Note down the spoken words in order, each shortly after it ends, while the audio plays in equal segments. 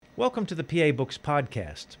Welcome to the PA Books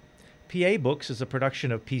podcast. PA Books is a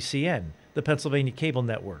production of PCN, the Pennsylvania Cable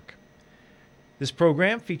Network. This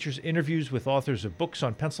program features interviews with authors of books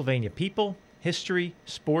on Pennsylvania people, history,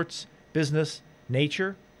 sports, business,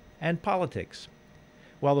 nature, and politics.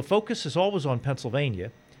 While the focus is always on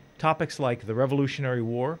Pennsylvania, topics like the Revolutionary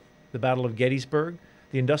War, the Battle of Gettysburg,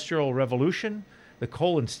 the Industrial Revolution, the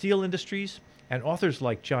coal and steel industries, and authors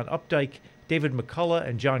like John Updike, David McCullough,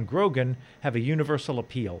 and John Grogan have a universal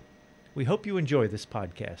appeal. We hope you enjoy this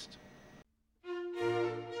podcast.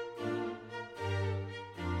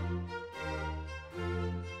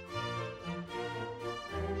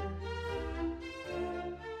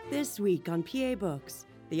 This week on PA Books,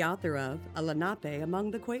 the author of A Lenape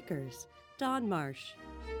Among the Quakers, Dawn Marsh.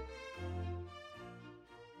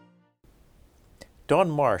 Dawn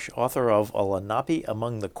Marsh, author of A Lenape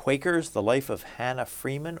Among the Quakers, The Life of Hannah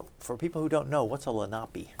Freeman. For people who don't know, what's a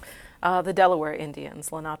Lenape? The Delaware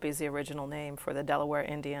Indians. Lenape is the original name for the Delaware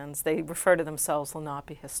Indians. They refer to themselves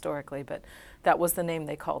Lenape historically, but that was the name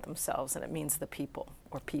they called themselves, and it means the people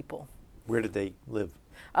or people. Where did they live?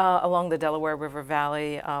 Along the Delaware River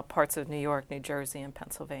Valley, parts of New York, New Jersey, and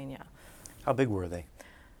Pennsylvania. How big were they?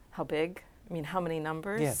 How big? I mean, how many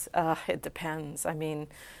numbers? Yeah. It depends. I mean,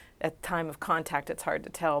 at time of contact, it's hard to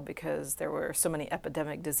tell because there were so many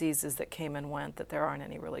epidemic diseases that came and went that there aren't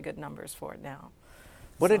any really good numbers for it now.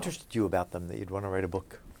 What interested you about them that you'd want to write a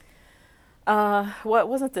book? Well, it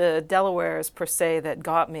wasn't the Delawares per se that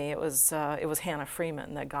got me. It was Hannah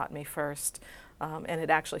Freeman that got me first, and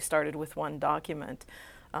it actually started with one document.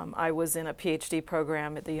 I was in a PhD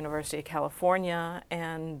program at the University of California,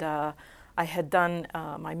 and I had done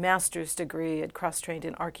my master's degree, had cross-trained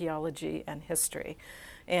in archaeology and history.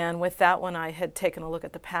 And with that one, I had taken a look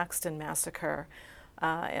at the Paxton Massacre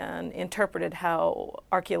and interpreted how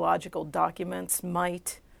archaeological documents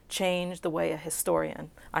might change the way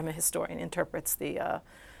I'm a historian, interprets the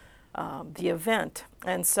event.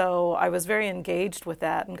 And so I was very engaged with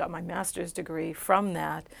that and got my master's degree from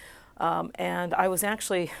that. And I was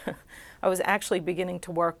actually beginning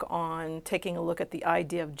to work on taking a look at the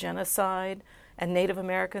idea of genocide and Native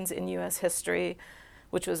Americans in U.S. history,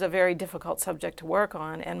 which was a very difficult subject to work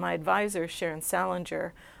on. And my advisor, Sharon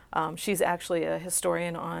Salinger, she's actually a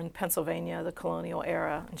historian on Pennsylvania, the colonial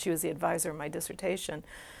era, and she was the advisor of my dissertation.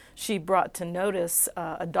 She brought to notice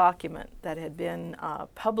a document that had been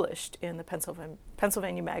published in the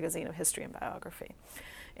Pennsylvania Magazine of History and Biography.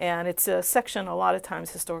 And it's a section, a lot of times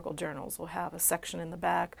historical journals will have a section in the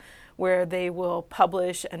back where they will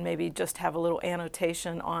publish and maybe just have a little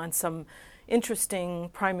annotation on some interesting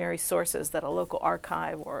primary sources that a local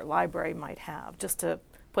archive or library might have, just to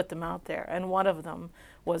put them out there. And one of them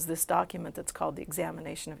was this document that's called The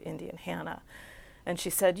Examination of Indian Hannah. And she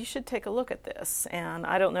said, you should take a look at this. And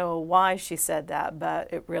I don't know why she said that,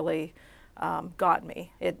 but it really got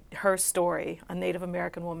me. Her story, a Native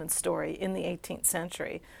American woman's story in the 18th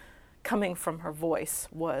century, coming from her voice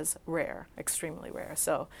was rare, extremely rare.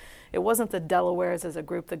 So it wasn't the Delawares as a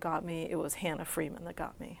group that got me, it was Hannah Freeman that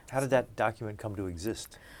got me. How did that document come to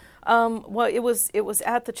exist? Well, it was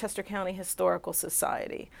at the Chester County Historical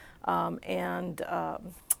Society, and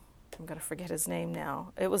I'm going to forget his name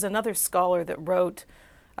now. It was another scholar that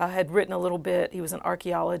had written a little bit. He was an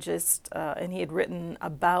archaeologist, and he had written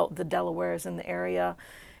about the Delawares in the area.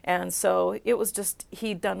 And so it was just,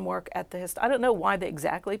 he'd done work at I don't know why they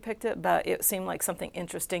exactly picked it, but it seemed like something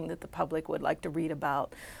interesting that the public would like to read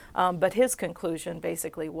about. But his conclusion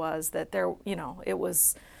basically was that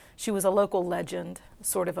she was a local legend,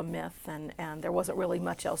 sort of a myth, and there wasn't really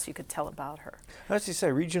much else you could tell about her. As you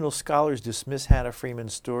say, regional scholars dismiss Hannah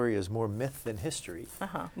Freeman's story as more myth than history.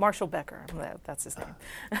 Marshall Becker, that's his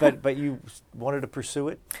name. But you wanted to pursue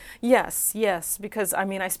it? Yes, because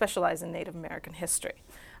I specialize in Native American history.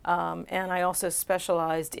 And I also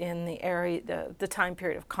specialized in the area, the time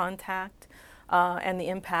period of contact and the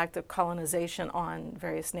impact of colonization on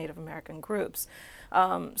various Native American groups.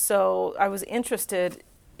 So I was interested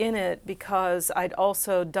in it because I'd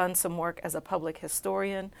also done some work as a public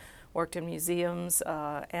historian, worked in museums,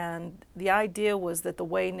 and the idea was that the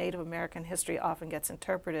way Native American history often gets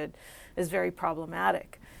interpreted is very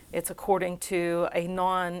problematic. It's according to a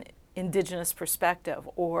non-indigenous perspective,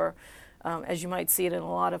 or as you might see it in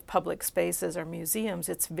a lot of public spaces or museums,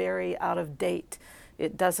 it's very out of date.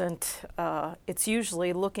 It doesn't, it's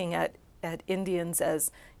usually looking at Indians as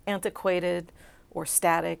antiquated or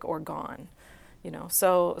static or gone.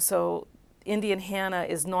 So Indian Hannah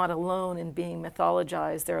is not alone in being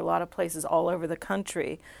mythologized. There are a lot of places all over the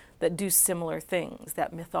country that do similar things,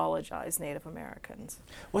 that mythologize Native Americans.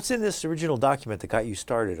 What's in this original document that got you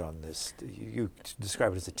started on this? You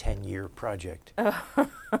describe it as a 10-year project.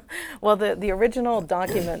 Well, the original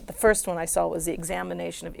document, the first one I saw, was the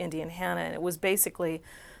examination of Indian Hannah, and it was basically,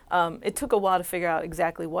 it took a while to figure out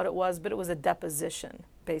exactly what it was, but it was a deposition.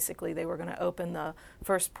 Basically, they were going to open the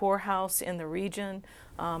first poorhouse in the region,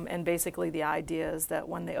 and basically the idea is that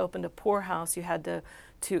when they opened a poorhouse, you had to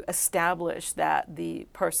establish that the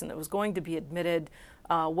person that was going to be admitted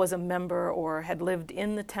was a member or had lived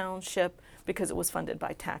in the township, because it was funded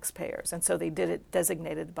by taxpayers. And so they did it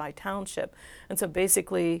designated by township. And so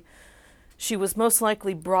basically, she was most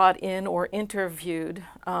likely brought in or interviewed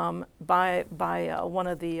by one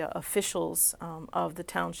of the officials of the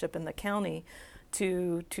township and the county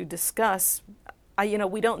to discuss.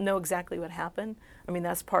 We don't know exactly what happened. I mean,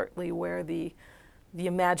 that's partly where the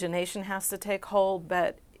imagination has to take hold,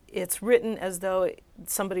 but it's written as though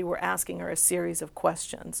somebody were asking her a series of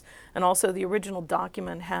questions. And also the original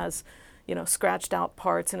document has, scratched out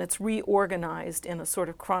parts, and it's reorganized in a sort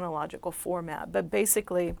of chronological format. But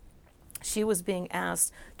basically, she was being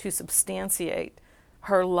asked to substantiate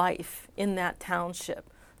her life in that township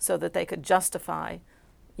so that they could justify,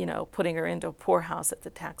 putting her into a poorhouse at the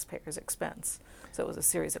taxpayer's expense. So it was a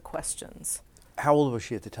series of questions. How old was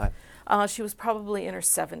she at the time? She was probably in her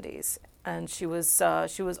 70s, and she was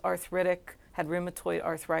arthritic, had rheumatoid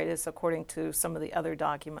arthritis, according to some of the other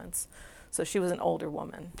documents. So she was an older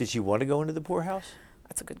woman. Did she want to go into the poorhouse?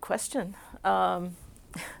 That's a good question.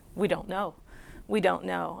 We don't know.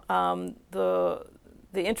 The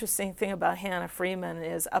interesting thing about Hannah Freeman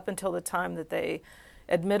is, up until the time that they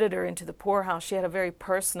admitted her into the poorhouse, she had a very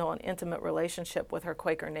personal and intimate relationship with her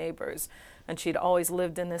Quaker neighbors. And she'd always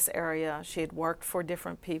lived in this area. She had worked for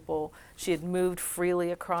different people. She had moved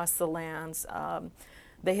freely across the lands.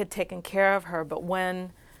 They had taken care of her, but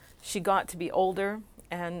when she got to be older,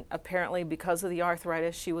 and apparently because of the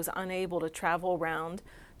arthritis, she was unable to travel around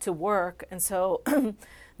to work. And so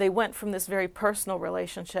they went from this very personal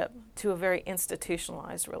relationship to a very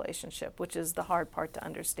institutionalized relationship, which is the hard part to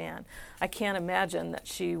understand. I can't imagine that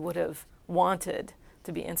she would have wanted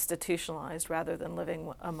to be institutionalized rather than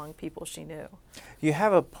living among people she knew. You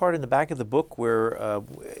have a part in the back of the book where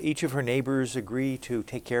each of her neighbors agree to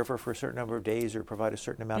take care of her for a certain number of days or provide a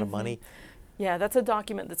certain amount of money. Yeah, that's a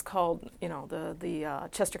document that's called, the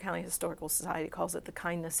Chester County Historical Society calls it the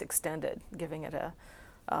Kindness Extended, giving it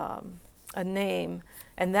a name.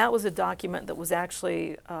 And that was a document that was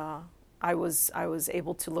actually I was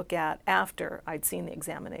able to look at after I'd seen the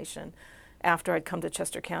examination, after I'd come to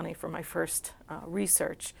Chester County for my first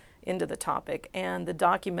research into the topic. And the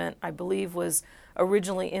document, I believe, was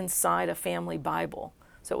originally inside a family Bible.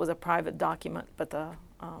 So it was a private document, but the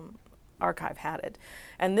archive had it.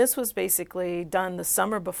 And this was basically done the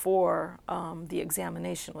summer before the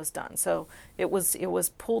examination was done. So it was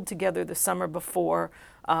pulled together the summer before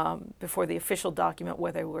the official document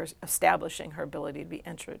where they were establishing her ability to be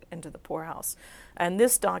entered into the poorhouse. And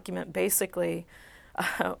this document basically,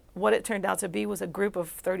 what it turned out to be was a group of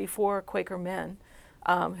 34 Quaker men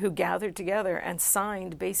who gathered together and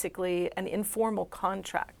signed basically an informal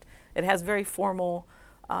contract. It has very formal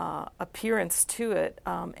appearance to it,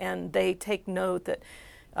 and they take note that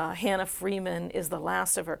Hannah Freeman is the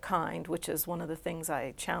last of her kind, which is one of the things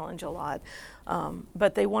I challenge a lot.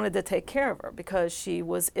 But they wanted to take care of her because she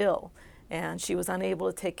was ill, and she was unable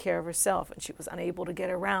to take care of herself, and she was unable to get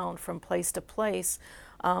around from place to place.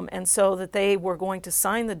 And so that they were going to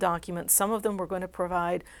sign the document. Some of them were going to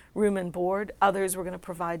provide room and board. Others were going to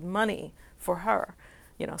provide money for her.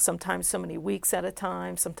 Sometimes so many weeks at a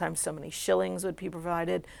time, sometimes so many shillings would be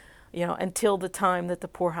provided, until the time that the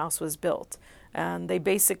poorhouse was built. And they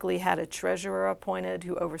basically had a treasurer appointed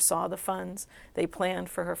who oversaw the funds. They planned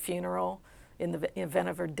for her funeral. In the event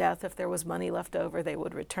of her death, if there was money left over, they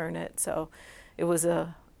would return it. So it was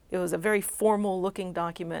a very formal-looking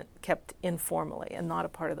document kept informally and not a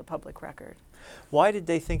part of the public record. Why did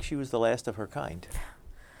they think she was the last of her kind?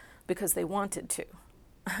 Because they wanted to.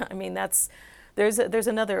 I mean, there's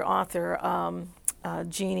another author,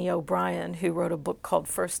 Jeannie O'Brien, who wrote a book called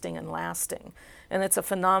Firsting and Lasting. And it's a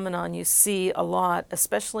phenomenon you see a lot,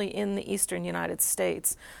 especially in the eastern United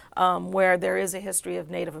States, where there is a history of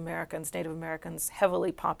Native Americans. Native Americans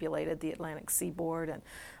heavily populated the Atlantic seaboard and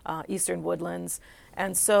eastern woodlands.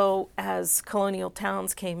 And so as colonial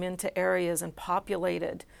towns came into areas and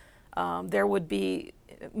populated, there would be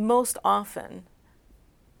most often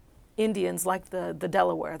Indians like the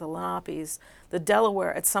Delaware, the Lenapes, the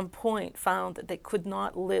Delaware at some point found that they could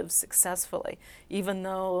not live successfully, even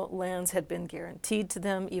though lands had been guaranteed to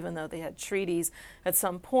them, even though they had treaties. At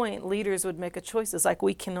some point, leaders would make a choice. It's like,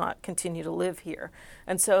 we cannot continue to live here.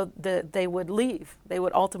 And so they would leave. They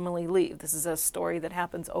would ultimately leave. This is a story that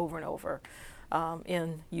happens over and over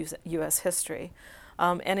in U.S. history.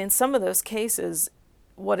 And in some of those cases,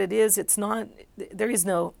 what it is, there is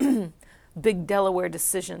no big Delaware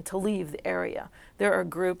decision to leave the area. There are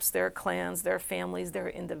groups, there are clans, there are families, there are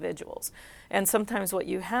individuals. And sometimes what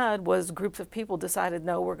you had was groups of people decided,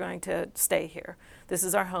 no, we're going to stay here. This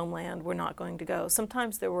is our homeland, we're not going to go.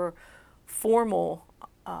 Sometimes there were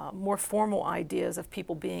more formal ideas of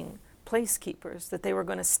people being placekeepers, that they were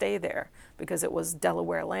going to stay there because it was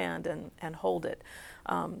Delaware land and hold it.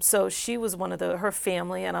 So she was her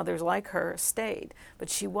family and others like her stayed, but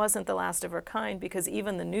she wasn't the last of her kind, because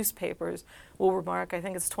even the newspapers will remark, I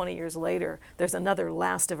think it's 20 years later, there's another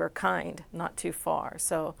last of her kind not too far.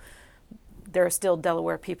 So there are still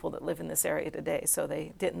Delaware people that live in this area today, so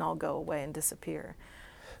they didn't all go away and disappear.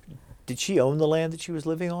 Did she own the land that she was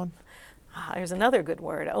living on? There's another good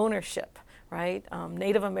word, ownership, right?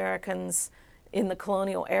 Native Americans in the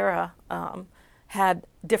colonial era had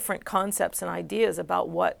different concepts and ideas about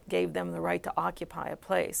what gave them the right to occupy a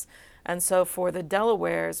place. And so for the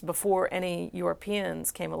Delawares, before any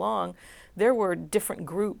Europeans came along, there were different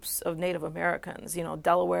groups of Native Americans,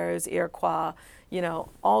 Delawares, Iroquois,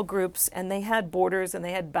 all groups, and they had borders and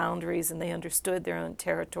they had boundaries and they understood their own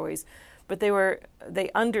territories, but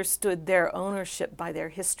they understood their ownership by their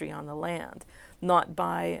history on the land, not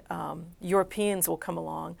by Europeans will come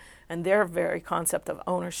along, and their very concept of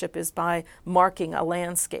ownership is by marking a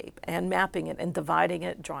landscape and mapping it and dividing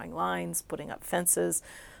it, drawing lines, putting up fences,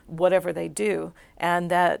 whatever they do. And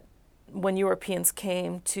that when Europeans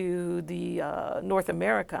came to the North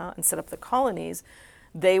America and set up the colonies,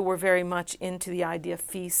 they were very much into the idea of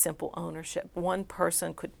fee simple ownership. One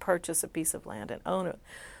person could purchase a piece of land and own it.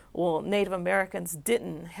 Well, Native Americans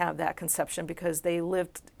didn't have that conception because they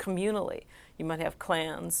lived communally. You might have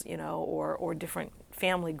clans, or different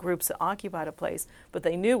family groups that occupied a place, but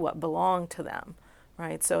they knew what belonged to them,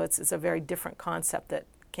 right? So it's a very different concept that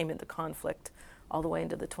came into conflict all the way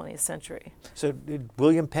into the 20th century. So did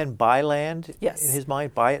William Penn buy land, yes, in his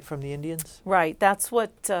mind, buy it from the Indians? Right. That's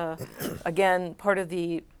what, again, part of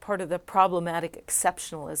the problematic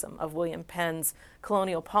exceptionalism of William Penn's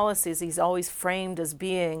colonial policies. He's always framed as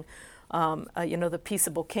being, the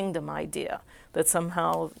peaceable kingdom idea, that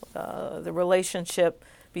somehow the relationship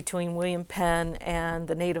between William Penn and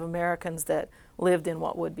the Native Americans that lived in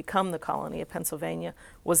what would become the colony of Pennsylvania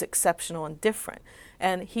was exceptional and different.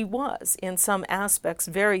 And he was, in some aspects,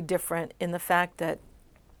 very different in the fact that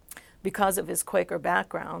because of his Quaker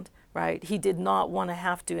background, right, he did not want to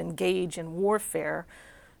have to engage in warfare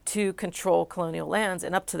to control colonial lands.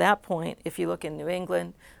 And up to that point, if you look in New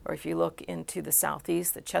England or if you look into the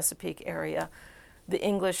Southeast, the Chesapeake area, the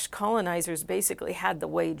English colonizers basically had to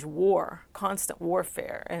wage war, constant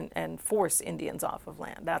warfare, and force Indians off of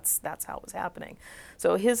land. That's how it was happening.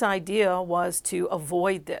 So his idea was to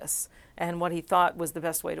avoid this. And what he thought was the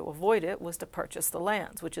best way to avoid it was to purchase the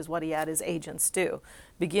lands, which is what he had his agents do.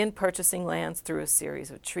 Begin purchasing lands through a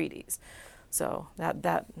series of treaties. So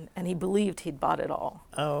and he believed he'd bought it all.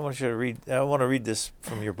 I want to read this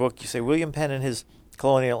from your book. You say William Penn and his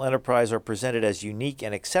colonial enterprise are presented as unique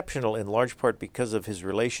and exceptional in large part because of his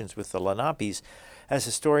relations with the Lenapes. As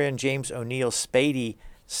historian James O'Neill Spady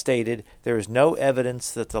stated, there is no evidence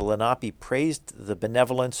that the Lenape praised the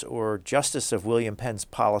benevolence or justice of William Penn's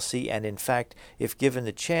policy, and in fact, if given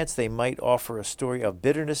the chance, they might offer a story of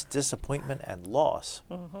bitterness, disappointment, and loss.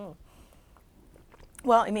 Mm-hmm.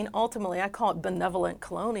 Well, ultimately, I call it benevolent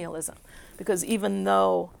colonialism, because even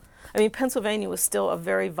though, Pennsylvania was still a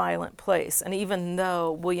very violent place, and even though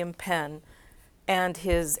William Penn and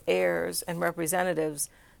his heirs and representatives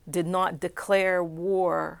did not declare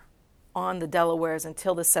war on the Delawares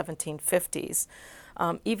until the 1750s,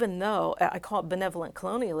 even though I call it benevolent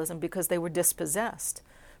colonialism because they were dispossessed,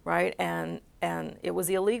 right? And it was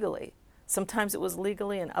illegally. Sometimes it was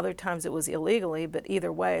legally and other times it was illegally, but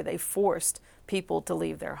either way, they forced people to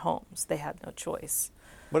leave their homes. They had no choice.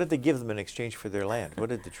 What did they give them in exchange for their land? What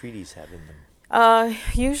did the treaties have in them?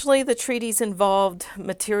 Usually the treaties involved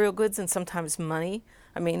material goods and sometimes money.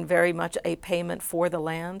 Very much a payment for the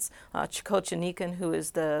lands. Chicochinican, who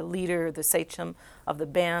is the leader, the sachem of the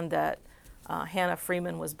band that Hannah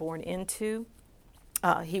Freeman was born into,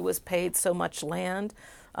 he was paid so much land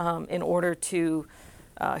in order to,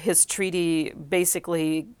 his treaty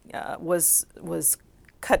basically was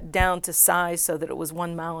cut down to size so that it was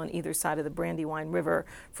 1 mile on either side of the Brandywine River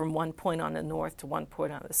from one point on the north to one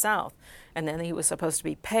point on the south. And then he was supposed to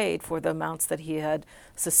be paid for the amounts that he had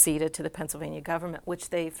seceded to the Pennsylvania government,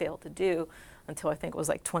 which they failed to do until I think it was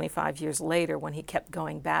like 25 years later when he kept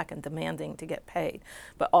going back and demanding to get paid.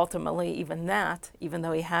 But ultimately, even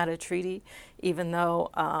though he had a treaty, even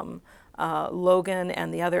though Logan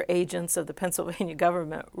and the other agents of the Pennsylvania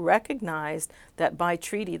government recognized that by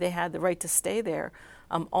treaty they had the right to stay there,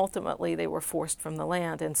 ultimately they were forced from the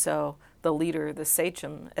land. And so the leader, the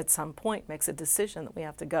sachem, at some point makes a decision that we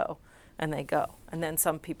have to go, and they go. And then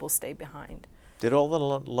some people stay behind. Did all the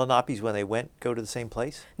Lenapes, when they went, go to the same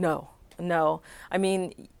place? No. I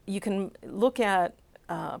mean, you can look at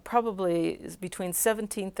probably between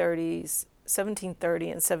 1730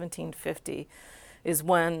 and 1750 is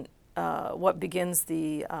when what begins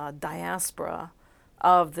the diaspora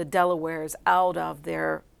of the Delawares out of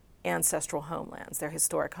their ancestral homelands, their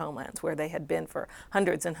historic homelands, where they had been for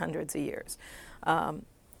hundreds and hundreds of years.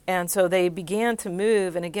 And so they began to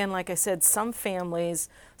move, and again, like I said, some families,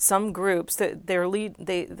 some groups, the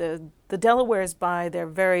Delawares, by their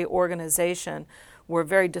very organization, were a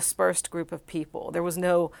very dispersed group of people. There was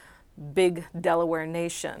no big Delaware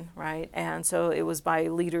nation, right? And so it was by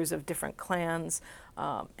leaders of different clans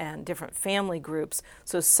and different family groups.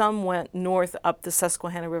 So some went north up the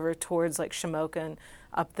Susquehanna River towards like Shamokin,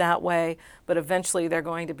 up that way, but eventually they're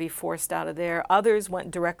going to be forced out of there. Others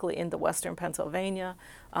went directly into western Pennsylvania.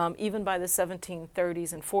 Even by the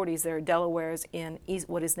 1730s and 40s, there are Delawares in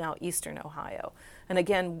what is now eastern Ohio. And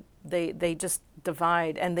again, they just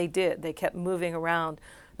divide, and they did. They kept moving around.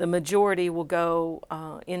 The majority will go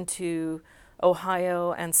into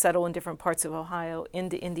Ohio and settle in different parts of Ohio,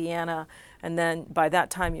 into Indiana, and then by that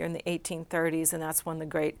time you're in the 1830s, and that's when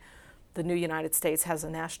the new United States has a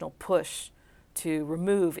national push to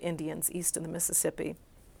remove Indians east of the Mississippi.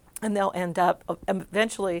 And they'll end up,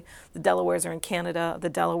 eventually, the Delawares are in Canada, the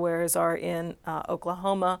Delawares are in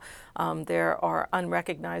Oklahoma, there are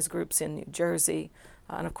unrecognized groups in New Jersey,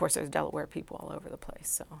 and of course there's Delaware people all over the place.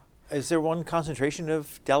 So, is there one concentration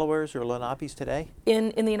of Delawares or Lenapes today?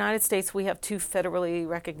 In the United States, we have two federally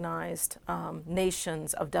recognized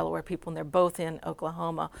nations of Delaware people, and they're both in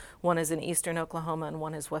Oklahoma. One is in eastern Oklahoma and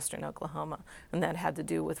one is western Oklahoma, and that had to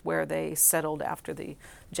do with where they settled after the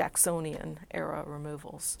Jacksonian era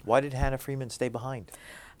removals. Why did Hannah Freeman stay behind?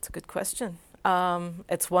 It's a good question.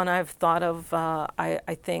 It's one I've thought of.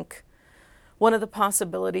 I think one of the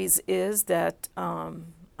possibilities is that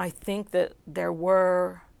I think that there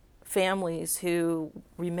were families who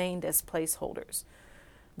remained as placeholders,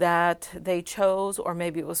 that they chose, or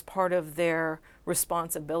maybe it was part of their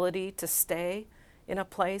responsibility to stay in a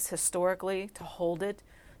place historically, to hold it,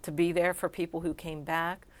 to be there for people who came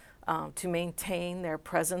back, to maintain their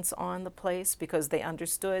presence on the place, because they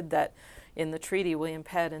understood that in the treaty, William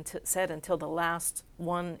Penn said, until the last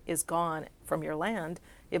one is gone from your land,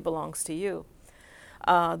 it belongs to you.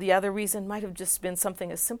 The other reason might have just been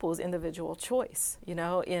something as simple as individual choice.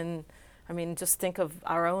 Just think of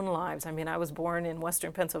our own lives. I was born in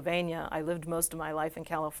western Pennsylvania. I lived most of my life in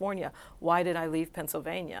California. Why did I leave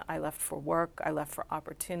Pennsylvania? I left for work. I left for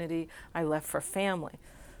opportunity. I left for family.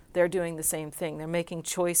 They're doing the same thing. They're making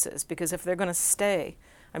choices, because if they're going to stay,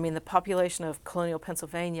 the population of colonial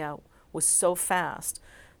Pennsylvania was so fast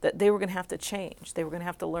that they were going to have to change. They were going to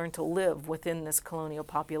have to learn to live within this colonial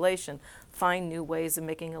population, find new ways of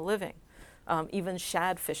making a living. Even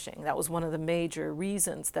shad fishing, that was one of the major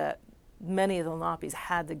reasons that many of the Lenapes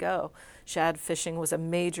had to go. Shad fishing was a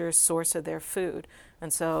major source of their food.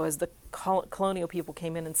 And so as the colonial people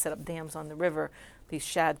came in and set up dams on the river, these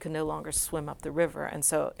shad could no longer swim up the river, and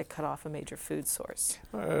so it cut off a major food source.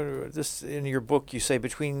 This in your book, you say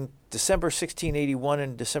between December 1681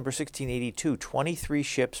 and December 1682, 23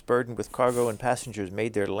 ships burdened with cargo and passengers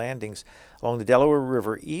made their landings along the Delaware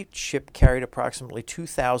River. Each ship carried approximately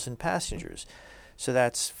 2,000 passengers. So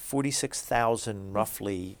that's 46,000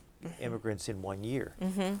 roughly immigrants in 1 year.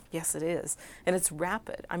 Mm-hmm. Yes, it is. And it's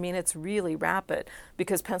rapid. It's really rapid,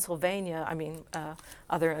 because Pennsylvania,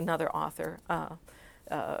 another author,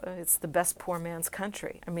 it's the best poor man's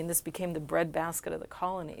country. This became the breadbasket of the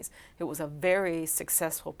colonies. It was a very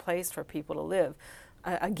successful place for people to live.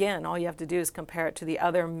 Again, all you have to do is compare it to the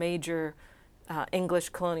other major English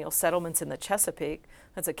colonial settlements in the Chesapeake.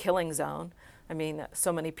 That's a killing zone.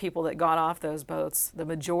 So many people that got off those boats, the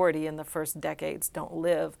majority in the first decades don't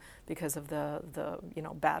live because of the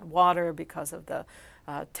bad water, because of the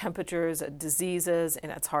temperatures, diseases,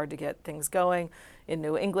 and it's hard to get things going. In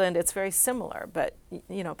New England, it's very similar, but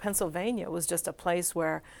Pennsylvania was just a place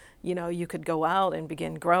where you could go out and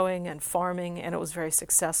begin growing and farming, and it was very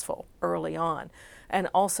successful early on. And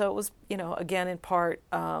also it was, again, in part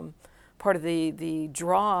of the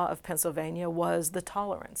draw of Pennsylvania was the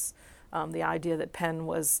tolerance. The idea that Penn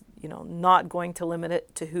was, not going to limit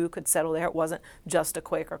it to who could settle there. It wasn't just a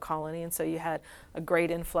Quaker colony, and so you had a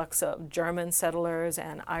great influx of German settlers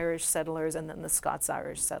and Irish settlers, and then the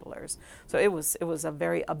Scots-Irish settlers. So it was a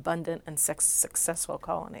very abundant and successful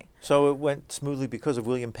colony. So it went smoothly because of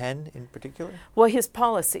William Penn in particular? Well, his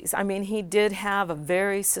policies. I mean, he did have a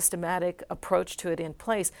very systematic approach to it in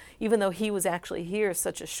place, even though he was actually here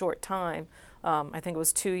such a short time. I think it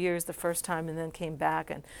was 2 years the first time, and then came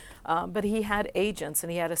back. But he had agents,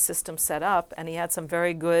 and he had a system set up, and he had some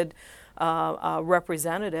very good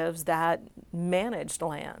representatives that managed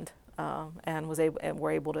land and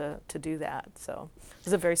were able to do that. So it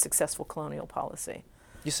was a very successful colonial policy.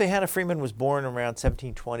 You say Hannah Freeman was born around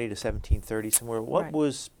 1720 to 1730 somewhere. What Right.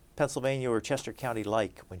 was Pennsylvania or Chester County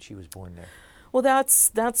like when she was born there? Well,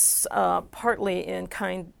 that's partly in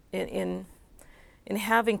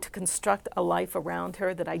having to construct a life around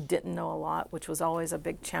her that I didn't know a lot, which was always a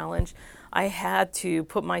big challenge. I had to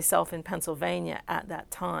put myself in Pennsylvania at that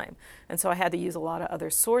time, and so I had to use a lot of other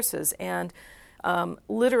sources. And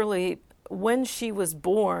literally, when she was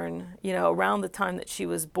born, around the time that she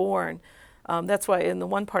was born, that's why in the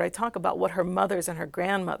one part I talk about what her mothers and her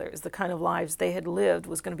grandmothers, the kind of lives they had lived,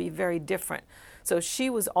 was going to be very different. So she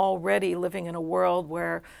was already living in a world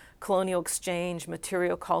where colonial exchange,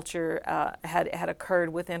 material culture had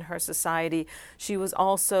occurred within her society. She was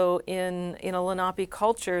also in a Lenape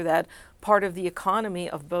culture that part of the economy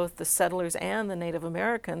of both the settlers and the Native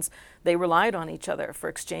Americans, they relied on each other for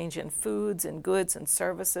exchange in foods and goods and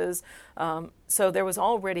services. So there was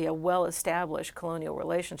already a well-established colonial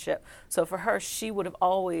relationship. So for her, she would have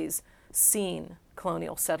always seen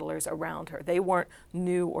colonial settlers around her. They weren't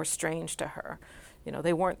new or strange to her.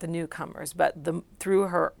 They weren't the newcomers, but through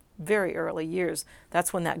her very early years,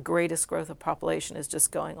 that's when that greatest growth of population is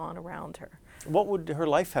just going on around her. What would her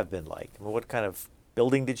life have been like? What kind of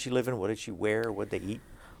building did she live in? What did she wear? What did they eat?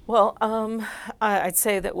 Well, I'd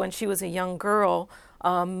say that when she was a young girl,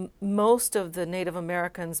 most of the Native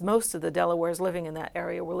Americans, most of the Delawares living in that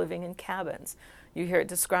area were living in cabins. You hear it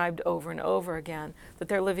described over and over again that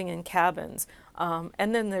they're living in cabins.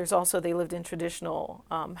 And then there's also, they lived in traditional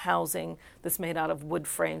housing that's made out of wood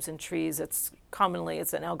frames and trees. It's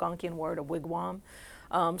an Algonquian word, a wigwam.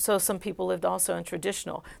 So some people lived also in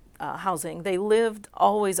traditional housing. They lived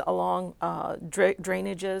always along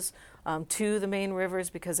drainages to the main rivers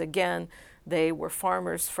because, again, they were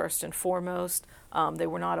farmers first and foremost. They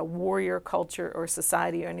were not a warrior culture or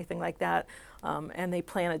society or anything like that. And they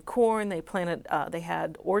planted corn, they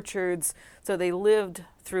had orchards, so they lived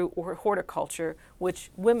through horticulture,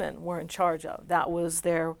 which women were in charge of. That was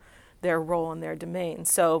their role and their domain.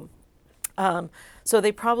 So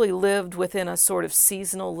they probably lived within a sort of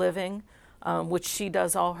seasonal living, which she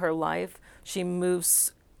does all her life. She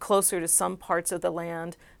moves closer to some parts of the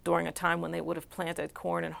land during a time when they would have planted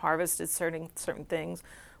corn and harvested certain things.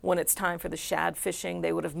 When it's time for the shad fishing,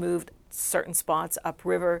 they would have moved certain spots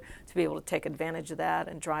upriver to be able to take advantage of that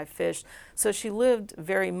and drive fish. So she lived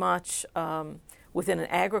very much within an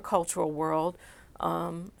agricultural world.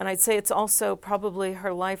 And I'd say it's also probably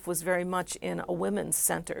her life was very much in a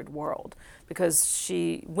women-centered world because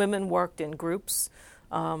women worked in groups.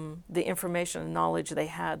 The information and knowledge they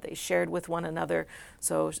had, they shared with one another.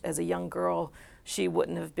 So as a young girl, she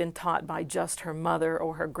wouldn't have been taught by just her mother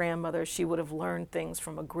or her grandmother. She would have learned things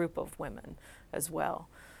from a group of women as well.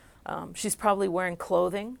 She's probably wearing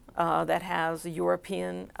clothing that has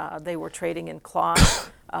European, they were trading in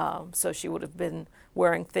cloth, so she would have been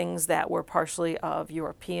wearing things that were partially of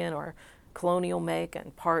European or colonial make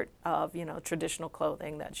and part of, traditional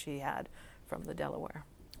clothing that she had from the Delaware.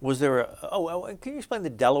 Was there can you explain the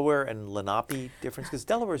Delaware and Lenape difference? Because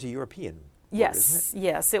Delaware is a European word, isn't it?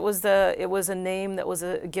 Yes. It was a name that was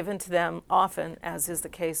given to them often, as is the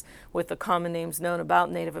case with the common names known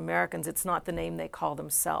about Native Americans. It's not the name they call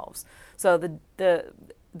themselves. So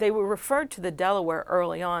they were referred to the Delaware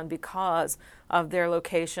early on because of their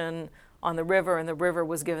location on the river, and the river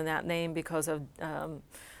was given that name because of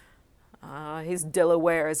his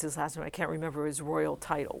Delaware is his last name. I can't remember his royal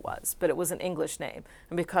title was, but it was an English name.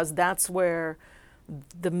 And because that's where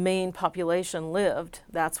the main population lived,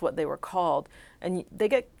 that's what they were called. And they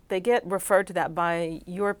get referred to that by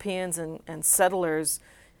Europeans and settlers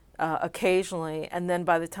occasionally. And then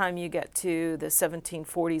by the time you get to the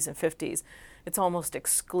 1740s and 50s, it's almost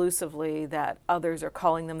exclusively that others are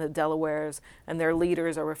calling them the Delawares, and their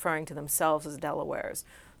leaders are referring to themselves as Delawares.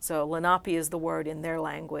 So Lenape is the word in their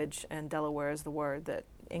language, and Delaware is the word that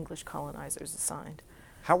English colonizers assigned.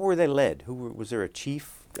 How were they led? Was there a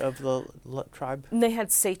chief of the tribe? And they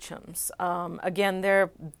had sachems. Again,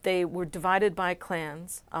 they were divided by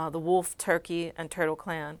clans, the Wolf, Turkey, and Turtle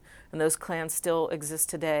clan, and those clans still exist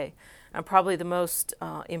today. And probably the most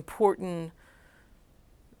important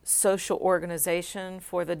social organization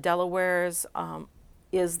for the Delawares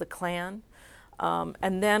is the clan.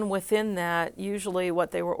 And then within that, usually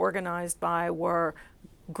what they were organized by were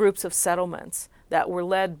groups of settlements that were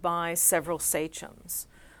led by several sachems.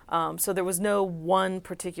 So there was no one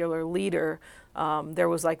particular leader. There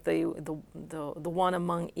was like the one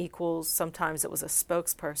among equals. Sometimes it was a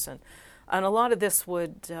spokesperson. And a lot of this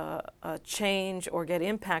would change or get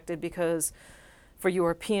impacted because for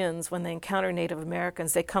Europeans, when they encounter Native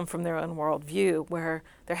Americans, they come from their own worldview where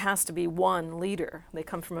there has to be one leader. They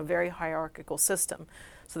come from a very hierarchical system.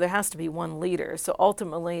 So there has to be one leader. So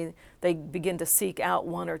ultimately, they begin to seek out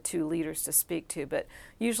one or two leaders to speak to. But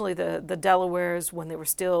usually the Delawares, when they were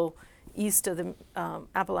still east of the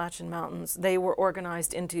Appalachian Mountains, they were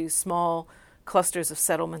organized into small clusters of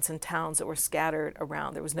settlements and towns that were scattered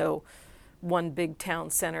around. There was no one big town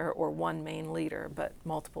center or one main leader, but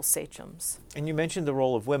multiple sachems. And you mentioned the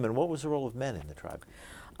role of women. What was the role of men in the tribe?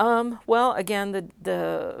 Well, again,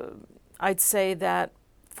 I'd say that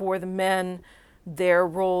for the men, their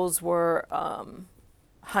roles were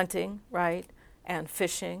hunting, right, and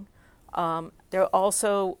fishing. They're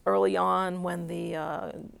also early on when the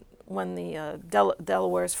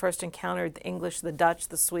Delawares first encountered the English, the Dutch,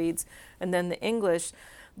 the Swedes, and then the English.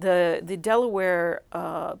 The Delaware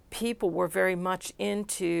people were very much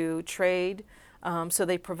into trade, so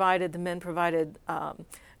the men provided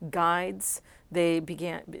guides. They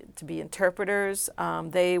began to be interpreters.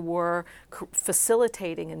 They were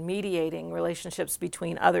facilitating and mediating relationships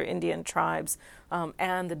between other Indian tribes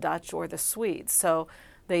and the Dutch or the Swedes. So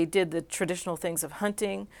they did the traditional things of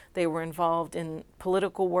hunting. They were involved in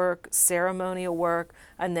political work, ceremonial work,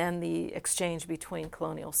 and then the exchange between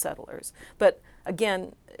colonial settlers. But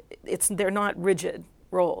again, they're not rigid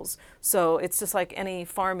roles. So it's just like any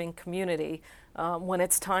farming community. When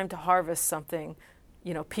it's time to harvest something,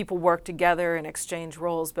 people work together and exchange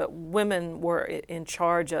roles, but women were in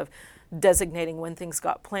charge of designating when things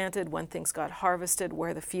got planted, when things got harvested,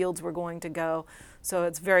 where the fields were going to go. So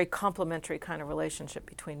it's a very complementary kind of relationship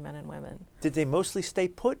between men and women. Did they mostly stay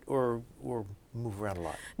put or move around a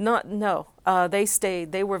lot? No. They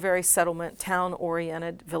stayed. They were very settlement,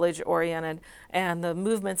 town-oriented, village-oriented, and the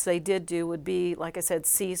movements they did do would be, like I said,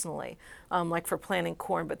 seasonally, like for planting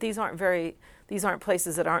corn. But these aren't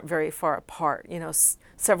places that aren't very far apart,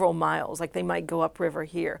 several miles. Like they might go upriver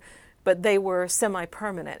here. But they were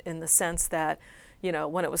semi-permanent in the sense that,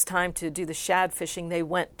 when it was time to do the shad fishing, they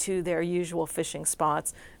went to their usual fishing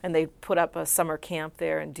spots and they'd put up a summer camp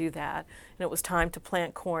there and do that. And it was time to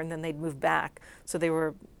plant corn, then they'd move back. So they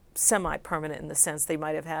were semi-permanent in the sense they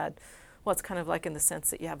might have had, it's kind of like in the sense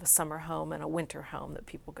that you have a summer home and a winter home that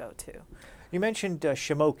people go to. You mentioned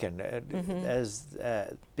Shamokin as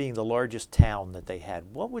being the largest town that they had.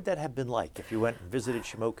 What would that have been like if you went and visited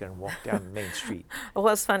Shamokin and walked down the main street? Well,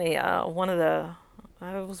 it's funny. I'm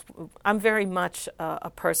very much a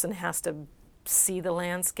person who has to see the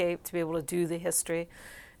landscape to be able to do the history.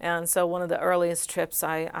 And so one of the earliest trips,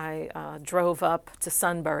 I drove up to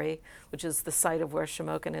Sunbury, which is the site of where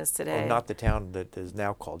Shamokin is today. Oh, not the town that is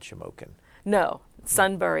now called Shamokin. No,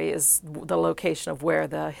 Sunbury is the location of where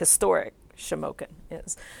the historic Shamokin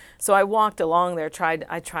is. So I walked along there,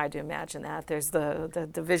 I tried to imagine that. There's the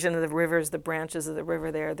division of the rivers, the branches of the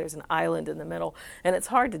river there. There's an island in the middle, and it's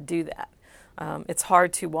hard to do that. It's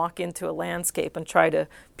hard to walk into a landscape and try to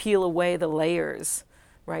peel away the layers,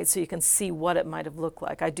 right, so you can see what it might have looked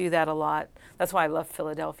like. I do that a lot. That's why I love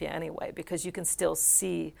Philadelphia anyway, because you can still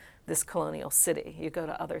see this colonial city. You go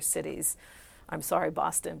to other cities, I'm sorry,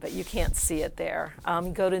 Boston, but you can't see it there.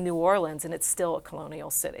 Go to New Orleans, and it's still a colonial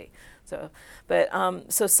city. So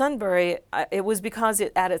Sunbury, it was because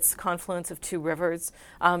it at its confluence of two rivers.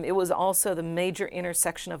 It was also the major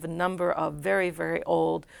intersection of a number of very, very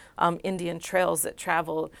old Indian trails that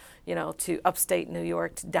traveled, to upstate New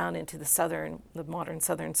York down into the modern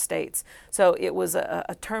southern states. So it was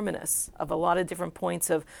a terminus of a lot of different points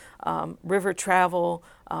of river travel,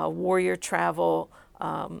 warrior travel.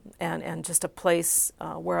 And just a place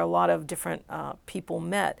where a lot of different people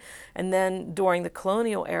met. And then during the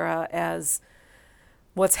colonial era, as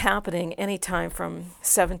what's happening anytime from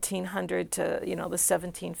 1700 to the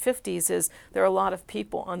 1750s is there are a lot of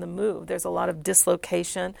people on the move. There's a lot of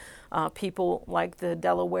dislocation. People like the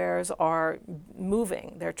Delawares are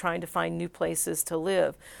moving. They're trying to find new places to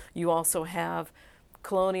live. You also have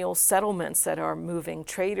colonial settlements that are moving,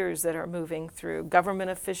 traders that are moving through,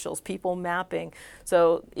 government officials, people mapping.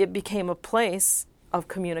 So it became a place of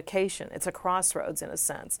communication. It's a crossroads in a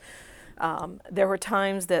sense. There were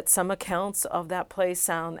times that some accounts of that place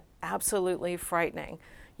sound absolutely frightening,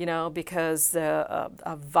 because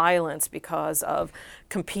of violence, because of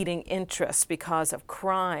competing interests, because of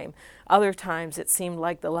crime. Other times it seemed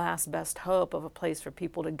like the last best hope of a place for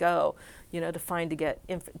people to go, to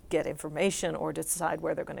get information or to decide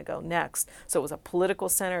where they're going to go next. So it was a political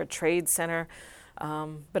center, a trade center,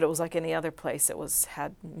 but it was like any other place. It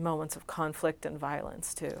had moments of conflict and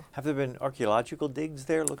violence too. Have there been archaeological digs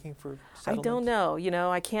there looking for settlements? I don't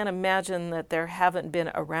know. I can't imagine that there haven't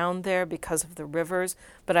been around there because of the rivers,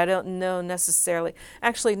 but I don't know necessarily.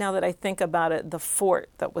 Actually, now that I think about it, the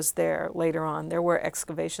fort that was there later on, there were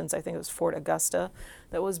excavations. I think it was Fort Augusta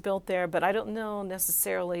that was built there, but I don't know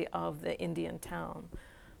necessarily of the Indian town.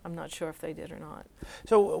 I'm not sure if they did or not.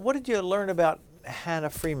 So what did you learn about Hannah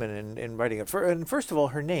Freeman in writing it? And first of all,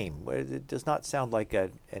 her name. It does not sound like an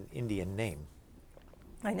Indian name.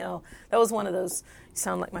 I know. That was one of those, you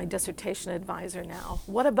sound like my dissertation advisor now.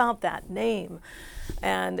 What about that name?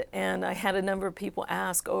 And I had a number of people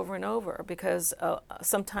ask over and over because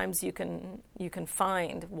sometimes you can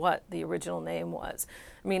find what the original name was.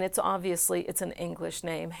 I mean, it's an English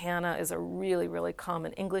name. Hannah is a really, really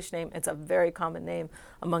common English name. It's a very common name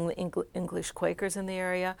among the English Quakers in the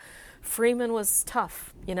area. Freeman was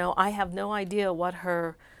tough. I have no idea what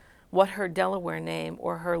her Delaware name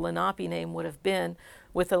or her Lenape name would have been.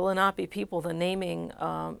 With the Lenape people, the naming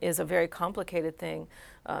is a very complicated thing.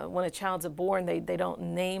 When a child's born, they don't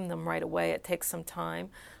name them right away. It takes some time.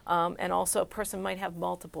 And also a person might have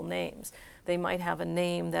multiple names. They might have a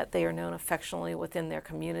name that they are known affectionately within their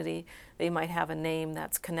community. They might have a name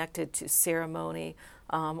that's connected to ceremony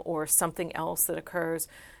or something else that occurs.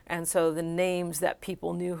 And so the names that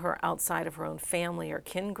people knew her outside of her own family or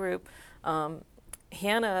kin group,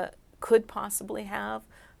 Hannah could possibly have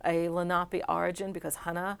a Lenape origin because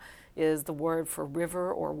Hannah is the word for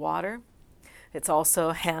river or water. It's also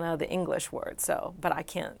Hannah, the English word. So, but I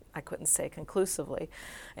couldn't say conclusively.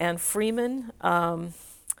 And Freeman,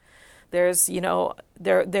 there's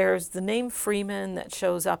the name Freeman that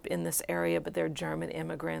shows up in this area, but they're German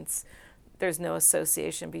immigrants. There's no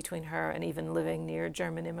association between her and even living near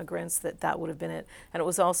German immigrants that would have been it. And it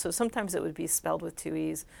was also, sometimes it would be spelled with two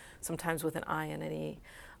E's, sometimes with an I and an E.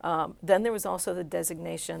 Then there was also the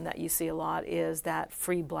designation that you see a lot is that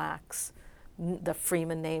free blacks, the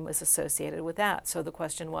Freeman name was associated with that. So the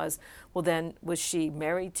question was, well then, was she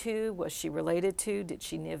married to, was she related to, did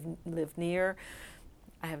she live near?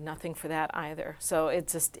 I have nothing for that either. So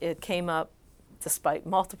it came up, despite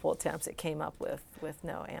multiple attempts, it came up with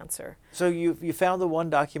no answer. So you found the one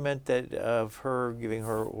document of her giving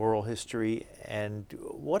her oral history, and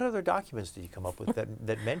what other documents did you come up with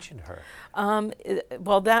that mentioned her?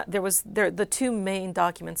 The two main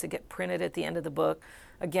documents that get printed at the end of the book.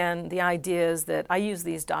 Again, the idea is that I use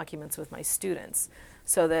these documents with my students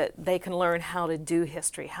so that they can learn how to do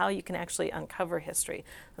history, how you can actually uncover history.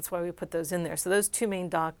 That's why we put those in there. So those two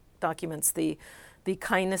main documents, the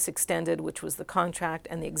kindness extended, which was the contract,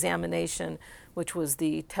 and the examination, which was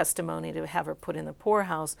the testimony to have her put in the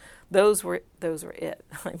poorhouse, those were it.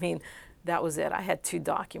 I mean, that was it. I had two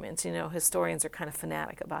documents. Historians are kind of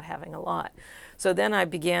fanatic about having a lot. So then I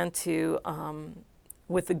began to,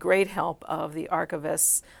 with the great help of the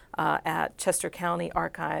archivists at Chester County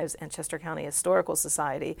Archives and Chester County Historical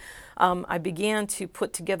Society, I began to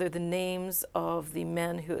put together the names of the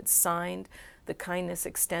men who had signed the kindness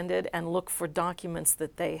extended and look for documents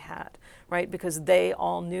that they had, right? Because they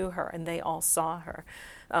all knew her and they all saw her.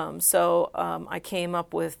 So I came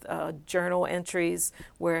up with journal entries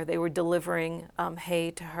where they were delivering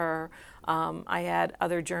hay to her. I had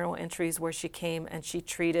other journal entries where she came and she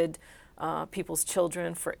treated people's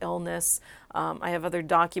children for illness. I have other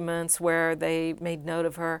documents where they made note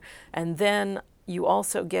of her. And then you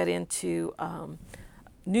also get into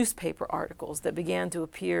newspaper articles that began to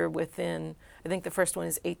appear within, I think the first one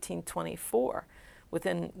is 1824.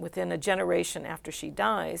 Within a generation after she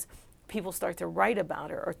dies, people start to write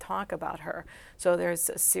about her or talk about her. So there's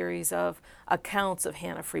a series of accounts of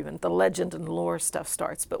Hannah Freeman. The legend and lore stuff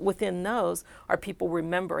starts, but within those are people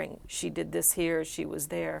remembering she did this here, she was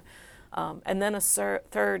there. And then a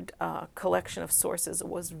third collection of sources that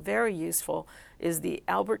was very useful is the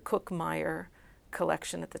Albert Cook Meyer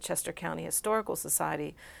collection at the Chester County Historical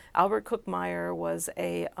Society. Albert Cook Meyer was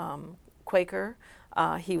a Quaker.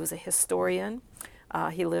 He was a historian.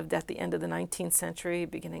 He lived at the end of the 19th century,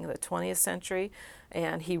 beginning of the 20th century,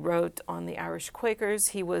 and he wrote on the Irish Quakers.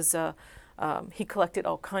 He was a he collected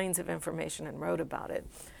all kinds of information and wrote about it.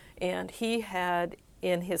 And he had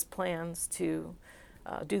in his plans to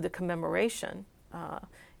do the commemoration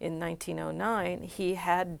in 1909, he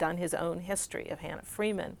had done his own history of Hannah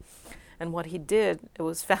Freeman. And what he did, it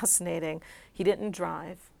was fascinating. He didn't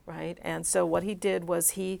drive, right? And so what he did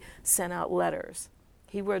was he sent out letters.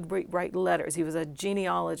 He would write letters. He was a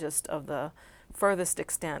genealogist of the furthest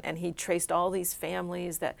extent, and he traced all these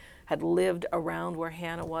families that had lived around where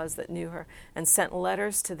Hannah was, that knew her, and sent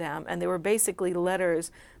letters to them. And they were basically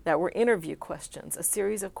letters that were interview questions, a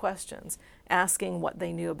series of questions asking what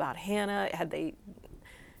they knew about Hannah,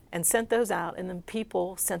 and sent those out, and then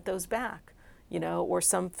people sent those back, or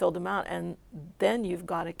some filled them out. And then you've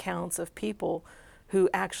got accounts of people who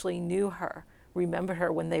actually knew her, remembered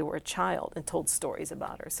her when they were a child, and told stories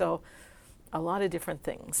about her. So a lot of different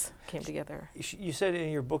things came together. You said in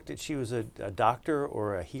your book that she was a doctor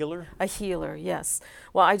or a healer? A healer, yes.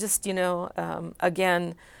 Well, I just,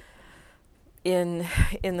 again, in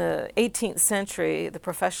the 18th century, the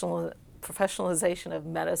professionalization of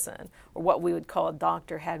medicine, or what we would call a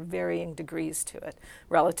doctor, had varying degrees to it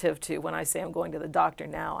relative to when I say I'm going to the doctor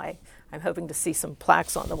now. I'm hoping to see some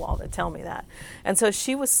plaques on the wall that tell me that. And so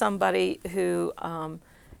she was somebody who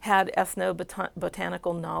had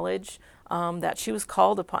ethnobotanical knowledge, that she was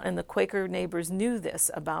called upon, and the Quaker neighbors knew this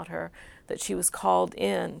about her, that she was called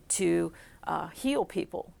in to heal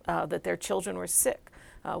people, that their children were sick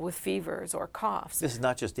with fevers or coughs. This is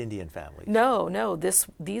not just Indian families. No,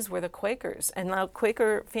 these were the Quakers. And now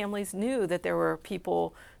Quaker families knew that there were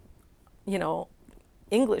people,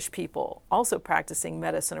 English people also practicing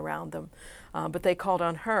medicine around them, but they called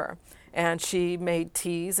on her. And she made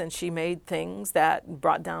teas, and she made things that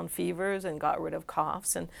brought down fevers and got rid of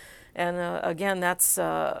coughs. And again, that's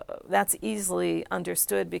easily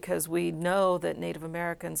understood because we know that Native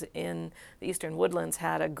Americans in the Eastern Woodlands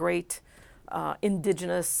had a great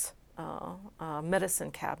indigenous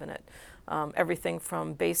medicine cabinet. Everything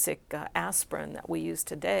from basic aspirin that we use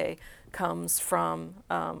today comes from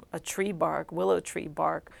a tree bark, willow tree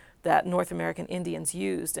bark, that North American Indians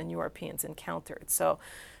used and Europeans encountered. So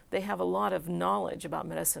they have a lot of knowledge about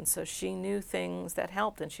medicine. So she knew things that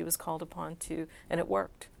helped, and she was called upon to, and it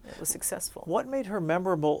worked. It was successful. What made her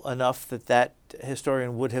memorable enough that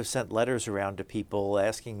historian would have sent letters around to people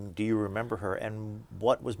asking, do you remember her? And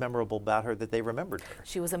what was memorable about her that they remembered her?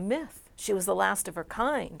 She was a myth. She was the last of her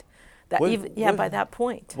kind. By that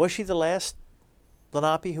point. Was she the last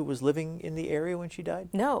Lenape who was living in the area when she died?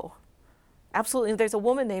 No. Absolutely. There's a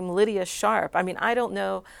woman named Lydia Sharp. I mean, I don't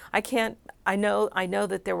know. I know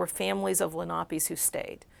that there were families of Lenapes who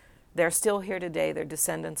stayed. They're still here today. Their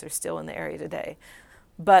descendants are still in the area today.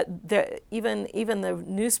 But even the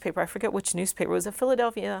newspaper, I forget which newspaper, it was a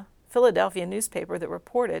Philadelphia newspaper that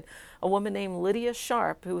reported a woman named Lydia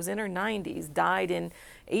Sharp, who was in her 90s, died in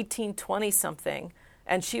 1820-something,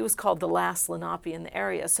 and she was called the last Lenape in the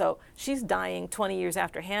area. So she's dying 20 years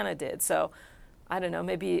after Hannah did. So I don't know,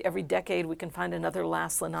 maybe every decade we can find another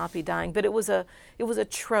last Lenape dying. But it was a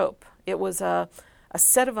trope. It was a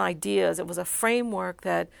set of ideas. It was a framework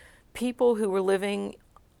that people who were living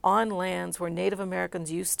on lands where Native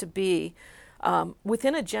Americans used to be,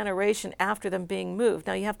 within a generation after them being moved.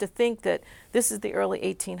 Now you have to think that this is the early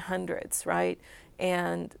 1800s, right?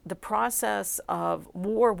 And the process of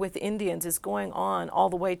war with Indians is going on all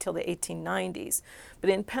the way till the 1890s. But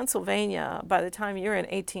in Pennsylvania, by the time you're in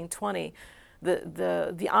 1820,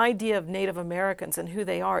 the idea of Native Americans and who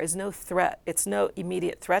they are is no threat. It's no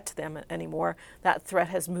immediate threat to them anymore. That threat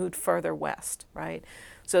has moved further west, right?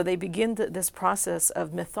 So they begin this process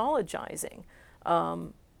of mythologizing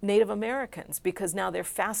Native Americans because now they're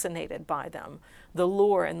fascinated by them, the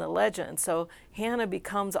lore and the legend. So Hannah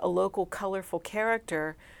becomes a local, colorful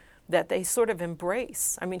character that they sort of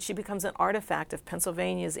embrace. I mean, she becomes an artifact of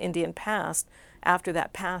Pennsylvania's Indian past after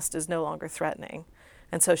that past is no longer threatening.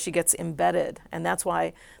 And so she gets embedded, and that's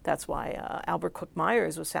why Albert Cook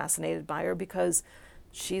Myers was fascinated by her, because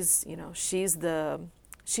she's the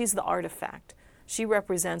artifact. She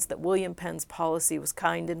represents that William Penn's policy was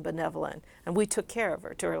kind and benevolent, and we took care of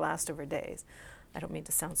her to her last of her days. I don't mean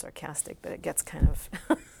to sound sarcastic, but it gets kind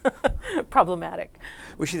of problematic.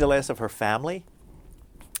 Was she the last of her family?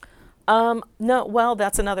 No, well,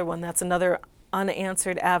 that's another one. That's another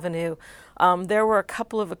unanswered avenue. There were a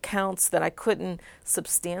couple of accounts that I couldn't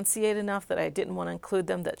substantiate enough that I didn't want to include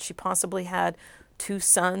them, that she possibly had 2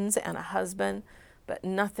 sons and a husband, but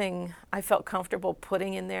nothing I felt comfortable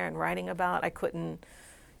putting in there and writing about. I couldn't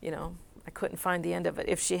find the end of it.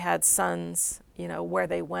 If she had sons, where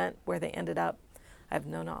they went, where they ended up, I have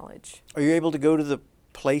no knowledge. Are you able to go to the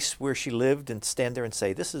place where she lived and stand there and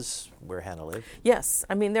say, this is where Hannah lived? Yes.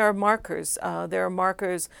 I mean, there are markers. There are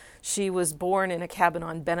markers. She was born in a cabin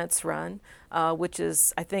on Bennett's Run, which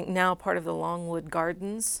is, I think, now part of the Longwood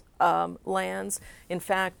Gardens lands. In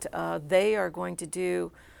fact, they are going to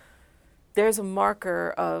do, there's a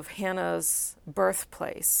marker of Hannah's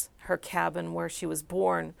birthplace, her cabin where she was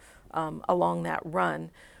born along that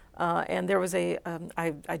run. And there was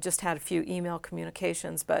I just had a few email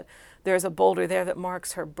communications, but there's a boulder there that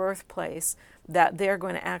marks her birthplace that they're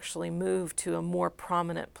going to actually move to a more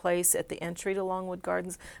prominent place at the entry to Longwood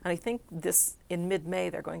Gardens. And I think in mid-May,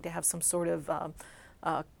 they're going to have some sort of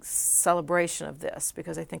celebration of this,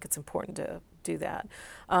 because I think it's important to do that.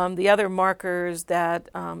 The other markers that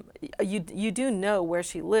you do know where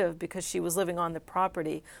she lived, because she was living on the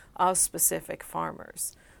property of specific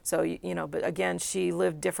farmers. So, but again, she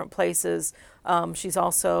lived different places. She's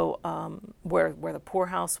also where the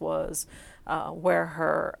poorhouse was, where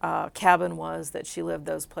her cabin was that she lived.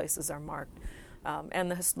 Those places are marked. And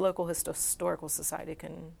the local historical society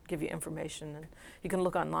can give you information. And you can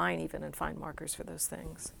look online even and find markers for those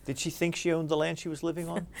things. Did she think she owned the land she was living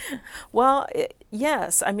on? Well,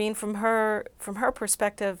 yes. I mean, from her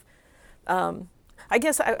perspective, I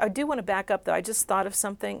guess I do want to back up, though. I just thought of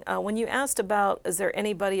something. When you asked about, is there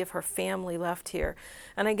anybody of her family left here?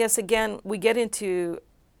 And I guess, again, we get into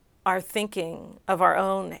our thinking of our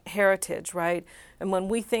own heritage, right? And when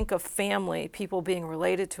we think of family, people being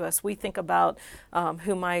related to us, we think about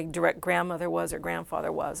who my direct grandmother was or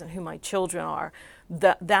grandfather was and who my children are.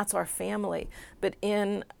 That's our family. But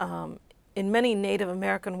in many Native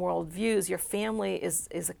American worldviews, your family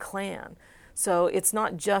is a clan. So it's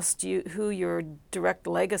not just who your direct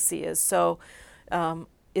legacy is. So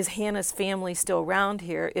is Hannah's family still around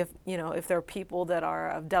here? If there are people that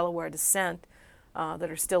are of Delaware descent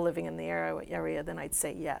that are still living in the area, then I'd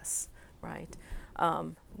say yes, right?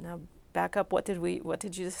 Now back up. What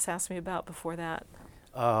did you just ask me about before that?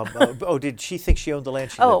 Did she think she owned the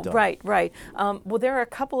land she lived on? Right. Well, there are a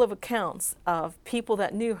couple of accounts of people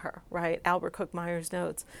that knew her, right? Albert Cook Meyer's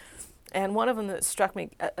notes. And one of them that struck me,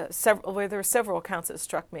 there were several accounts that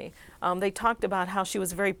struck me. They talked about how she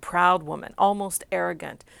was a very proud woman, almost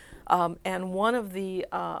arrogant. And one of the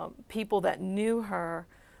people that knew her,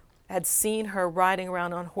 had seen her riding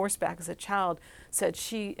around on horseback as a child, said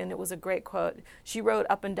and it was a great quote, she rode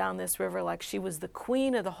up and down this river like she was the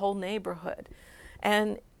queen of the whole neighborhood.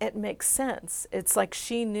 And it makes sense. It's like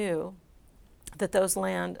she knew that those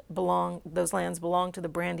lands belonged to the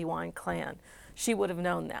Brandywine clan. She would have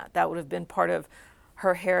known that. That would have been part of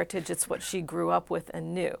her heritage. It's what she grew up with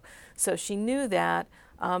and knew. So she knew that,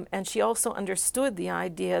 and she also understood the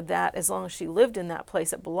idea that as long as she lived in that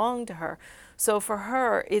place, it belonged to her. So for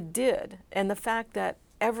her, it did. And the fact that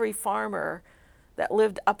every farmer that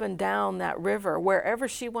lived up and down that river, wherever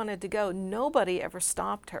she wanted to go, nobody ever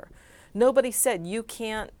stopped her. Nobody said, you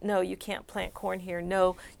can't plant corn here.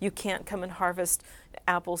 No, you can't come and harvest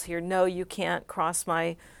apples here. No, you can't cross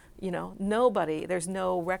my... nobody, there's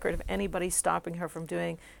no record of anybody stopping her from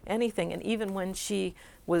doing anything. And even when she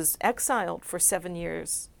was exiled for 7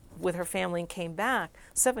 years with her family and came back,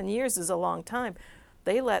 7 years is a long time,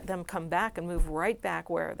 they let them come back and move right back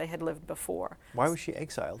where they had lived before. Why was she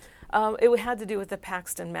exiled? It had to do with the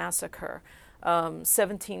Paxton Massacre.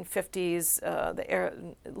 1750s, the era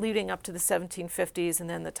leading up to the 1750s, and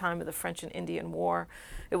then the time of the French and Indian War.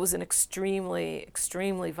 It was an extremely,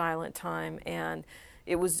 extremely violent time, and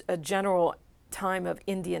it was a general time of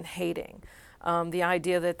Indian hating. The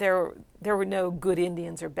idea that there were no good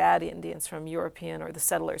Indians or bad Indians from European or the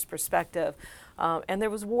settlers' perspective, and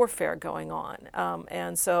there was warfare going on.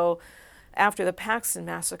 And so after the Paxton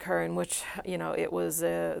Massacre, in which it was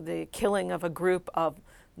the killing of a group of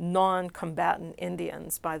non-combatant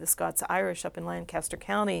Indians by the Scots-Irish up in Lancaster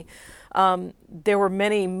County, there were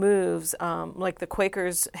many moves, like the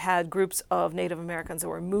Quakers had groups of Native Americans that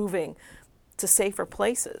were moving to safer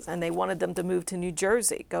places, and they wanted them to move to New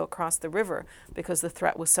Jersey, go across the river, because the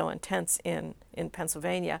threat was so intense in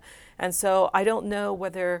Pennsylvania. And so I don't know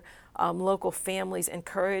whether local families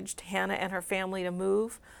encouraged Hannah and her family to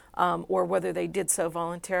move, or whether they did so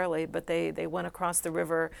voluntarily, but they went across the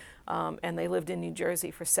river, and they lived in New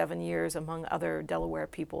Jersey for 7 years among other Delaware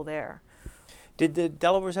people there. Did the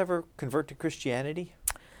Delawares ever convert to Christianity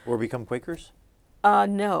or become Quakers?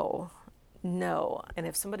 No, and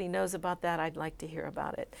if somebody knows about that, I'd like to hear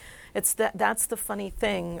about it. That's the funny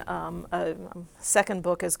thing. Second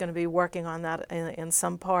book is going to be working on that in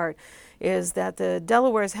some part, is that the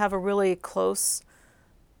Delawares have a really close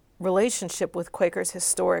relationship with Quakers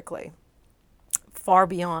historically, far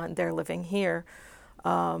beyond their living here.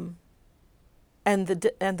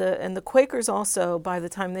 the Quakers also, by the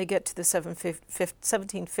time they get to the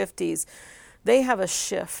 1750s, they have a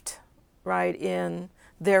shift, right, in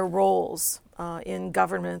their roles in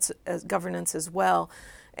governance as well,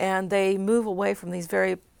 and they move away from these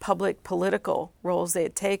very public political roles they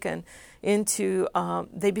had taken into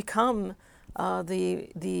they become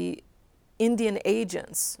the Indian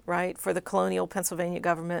agents, right, for the colonial Pennsylvania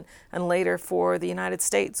government and later for the United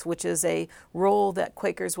States, which is a role that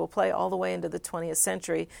Quakers will play all the way into the 20th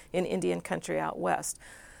century in Indian country out west.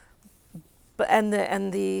 But and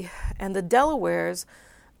the Delawares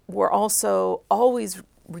were also always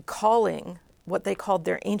recalling what they called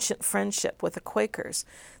their ancient friendship with the Quakers.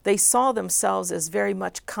 They saw themselves as very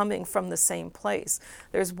much coming from the same place.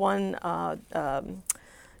 There's one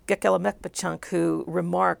Gekelemekpechunk who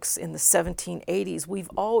remarks in the 1780s,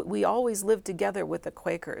 we always lived together with the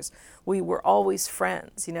Quakers. We were always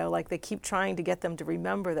friends, like they keep trying to get them to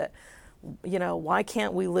remember that, why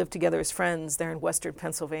can't we live together as friends there in western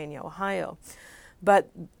Pennsylvania, Ohio? But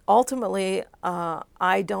ultimately,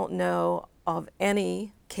 I don't know of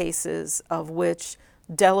any cases of which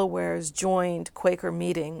Delawares joined Quaker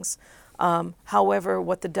meetings. However,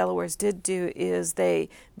 what the Delawares did do is they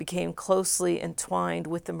became closely entwined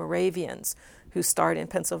with the Moravians who started in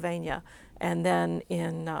Pennsylvania and then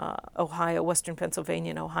in Ohio, western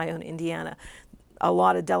Pennsylvania, and Ohio and Indiana. A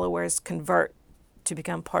lot of Delawares convert to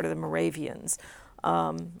become part of the Moravians.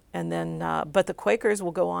 But the Quakers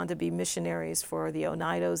will go on to be missionaries for the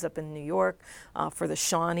Oneidos up in New York, for the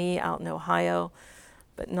Shawnee out in Ohio,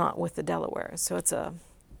 but not with the Delawares. So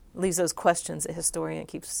leaves those questions a historian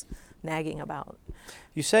keeps nagging about.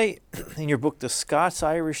 You say in your book, the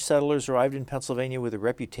Scots-Irish settlers arrived in Pennsylvania with a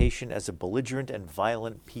reputation as a belligerent and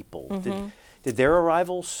violent people. Mm-hmm. Did their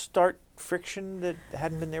arrival start friction that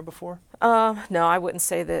hadn't been there before? No, I wouldn't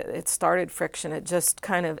say that it started friction. It just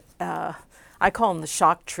kind of, I call them the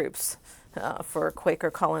shock troops for Quaker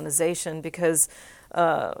colonization because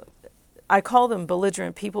I call them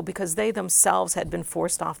belligerent people because they themselves had been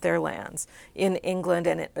forced off their lands in England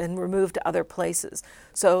and removed to other places.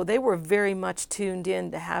 So they were very much tuned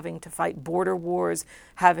in to having to fight border wars,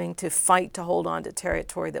 having to fight to hold on to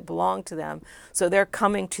territory that belonged to them. So their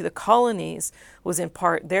coming to the colonies was in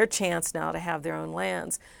part their chance now to have their own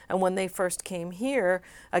lands. And when they first came here,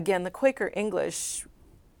 again, the Quaker English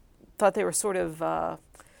thought they were sort of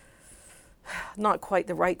not quite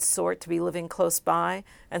the right sort to be living close by.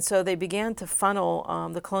 And so they began to funnel,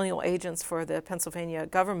 the colonial agents for the Pennsylvania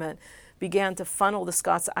government began to funnel the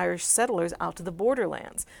Scots-Irish settlers out to the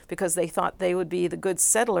borderlands because they thought they would be the good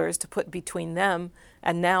settlers to put between them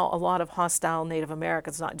and now a lot of hostile Native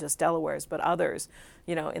Americans, not just Delawares, but others,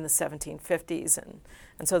 in the 1750s.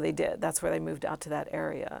 And so they did. That's where they moved out to that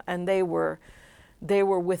area. And they were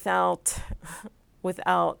without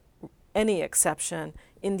any exception,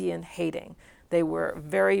 Indian hating. They were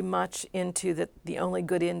very much into that the only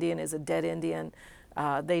good Indian is a dead Indian.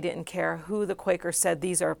 They didn't care who the Quaker said,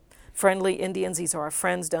 these are friendly Indians, these are our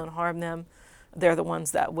friends, don't harm them. They're the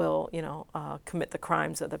ones that will, commit the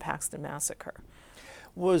crimes of the Paxton Massacre.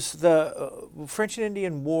 Was the French and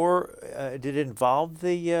Indian War, did it involve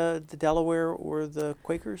the Delaware or the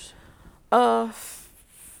Quakers?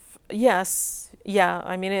 Yes. Yeah,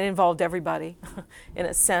 I mean, it involved everybody in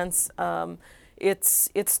a sense.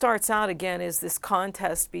 It starts out again as this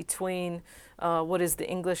contest between what is the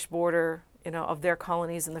English border, of their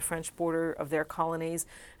colonies and the French border of their colonies,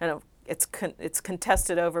 and it's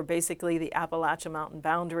contested over basically the Appalachian Mountain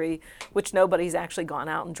boundary, which nobody's actually gone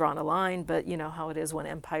out and drawn a line, but you know how it is when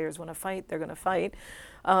empires want to fight, they're going to fight.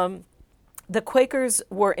 The Quakers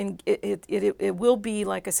were it will be,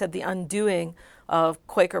 like I said, the undoing of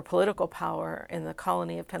Quaker political power in the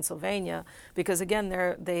colony of Pennsylvania, because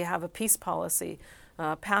again, they have a peace policy,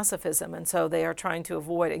 pacifism, and so they are trying to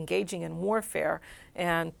avoid engaging in warfare,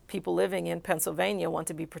 and people living in Pennsylvania want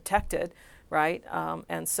to be protected, right?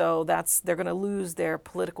 And so they're going to lose their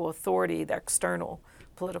political authority, their external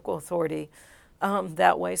political authority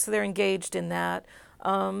that way, so they're engaged in that.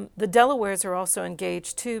 The Delawares are also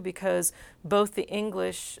engaged too because both the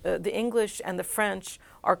English and the French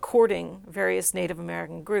are courting various Native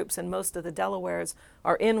American groups, and most of the Delawares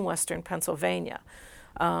are in western Pennsylvania.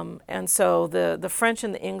 And so the French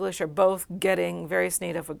and the English are both getting various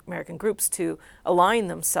Native American groups to align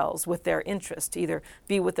themselves with their interest, to either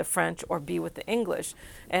be with the French or be with the English.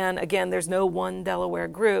 And again, there's no one Delaware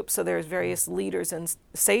group, so there's various leaders and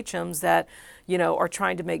sachems that, are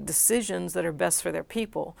trying to make decisions that are best for their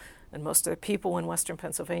people. And most of the people in western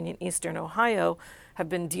Pennsylvania and eastern Ohio have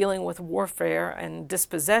been dealing with warfare and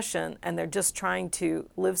dispossession, and they're just trying to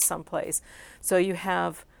live someplace. So you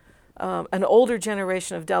have an older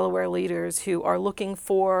generation of Delaware leaders who are looking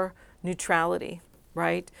for neutrality,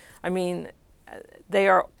 right? I mean, they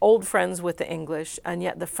are old friends with the English, and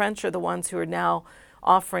yet the French are the ones who are now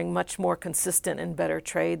offering much more consistent and better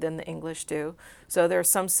trade than the English do. So there are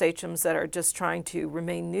some sachems that are just trying to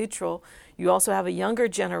remain neutral. You also have a younger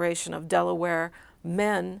generation of Delaware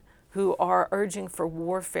men who are urging for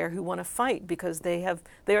warfare, who want to fight because they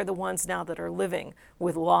are the ones now that are living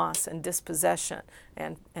with loss and dispossession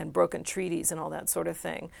and broken treaties and all that sort of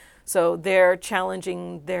thing. So they're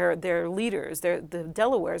challenging their leaders. The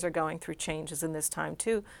Delawares are going through changes in this time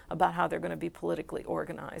too about how they're going to be politically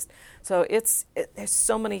organized. So there's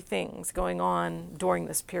so many things going on during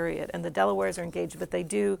this period, and the Delawares are engaged, but they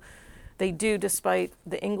do, despite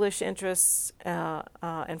the English interests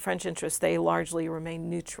and French interests, they largely remain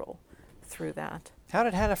neutral through that. How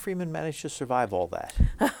did Hannah Freeman manage to survive all that?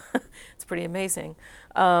 It's pretty amazing.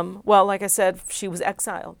 Well, like I said, she was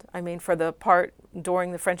exiled. I mean, for the part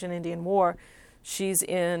during the French and Indian War, she's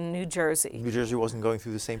in New Jersey. New Jersey wasn't going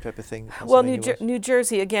through the same type of thing? Well, New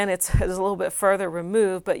Jersey, again, it's a little bit further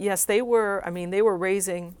removed, but yes, they were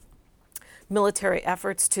raising military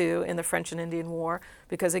efforts too in the French and Indian War,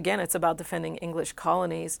 because again, it's about defending English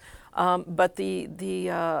colonies. But the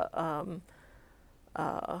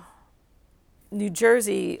New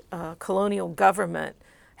Jersey colonial government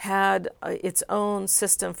had its own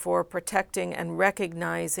system for protecting and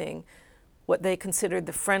recognizing what they considered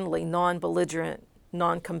the friendly, non-belligerent,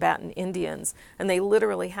 non-combatant Indians, and they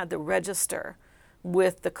literally had to register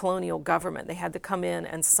with the colonial government. They had to come in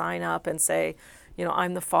and sign up and say,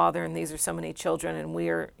 I'm the father and these are so many children and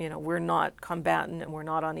we're not combatant and we're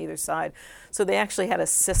not on either side. So they actually had a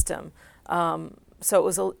system.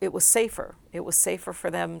 So it was safer. It was safer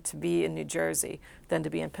for them to be in New Jersey than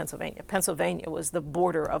to be in Pennsylvania. Pennsylvania was the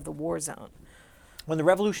border of the war zone. When the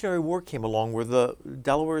Revolutionary War came along, were the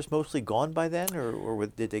Delawares mostly gone by then, or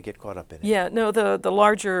did they get caught up in it? Yeah, no,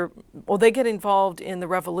 they get involved in the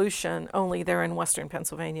Revolution, only they're in western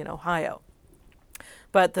Pennsylvania and Ohio.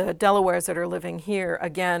 But the Delawares that are living here,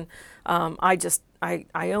 again, I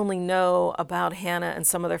only know about Hannah and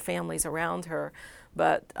some of their families around her,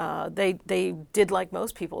 but they did like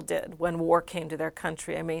most people did when war came to their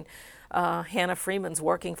country. I mean, Hannah Freeman's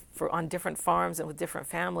working on different farms and with different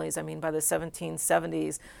families. I mean, by the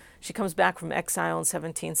 1770s, she comes back from exile in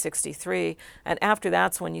 1763, and after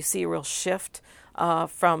that's when you see a real shift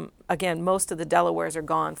from, again, most of the Delawares are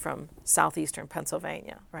gone from southeastern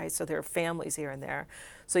Pennsylvania, right? So there are families here and there.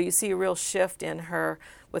 So you see a real shift in her,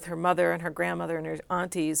 with her mother and her grandmother and her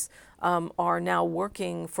aunties are now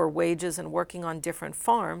working for wages and working on different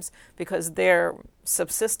farms because their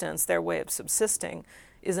subsistence, their way of subsisting,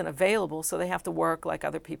 isn't available, so they have to work like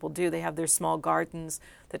other people do. They have their small gardens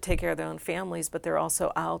that take care of their own families, but they're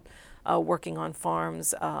also out working on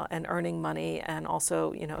farms and earning money and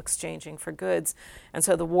also, exchanging for goods. And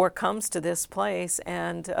so the war comes to this place,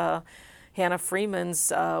 and Hannah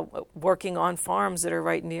Freeman's working on farms that are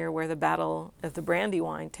right near where the Battle of the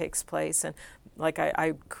Brandywine takes place. And like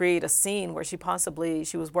I create a scene where she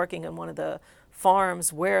was working in one of the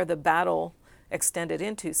farms where the battle extended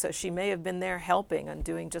into, so she may have been there helping and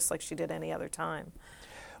doing just like she did any other time.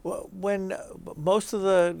 Well, when most of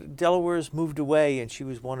the Delawares moved away and she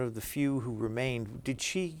was one of the few who remained, did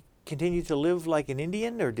she continue to live like an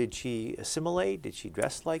Indian, or did she assimilate? Did she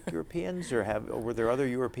dress like Europeans, or were there other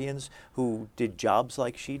Europeans who did jobs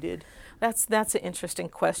like she did? That's an interesting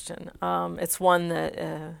question. It's one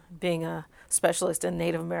that, being a specialist in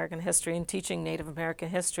Native American history and teaching Native American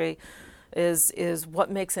history, is what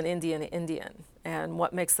makes an Indian Indian and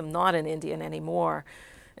what makes them not an Indian anymore.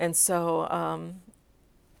 And so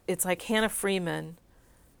it's like Hannah Freeman,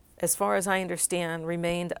 as far as I understand,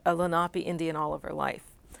 remained a Lenape Indian all of her life.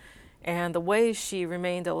 And the way she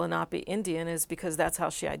remained a Lenape Indian is because that's how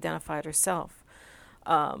she identified herself.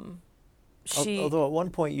 Although at one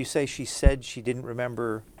point you say she said she didn't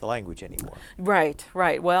remember the language anymore. Right.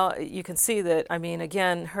 Well, you can see that, I mean,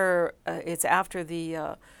 again, it's after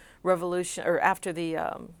the revolution, or after the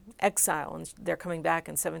exile, and they're coming back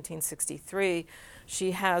in 1763.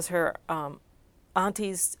 She has her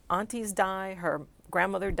aunties die, her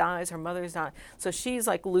grandmother dies, her mother's died. So she's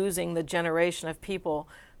like losing the generation of people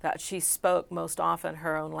that she spoke most often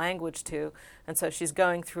her own language to, and so she's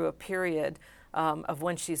going through a period of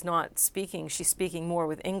when she's not speaking. She's speaking more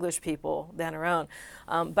with English people than her own.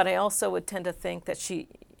 But I also would tend to think that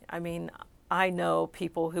I know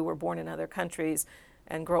people who were born in other countries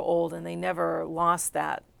and grow old, and they never lost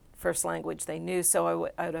that first language they knew. So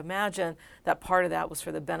I would imagine that part of that was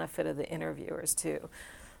for the benefit of the interviewers too,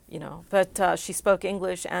 But she spoke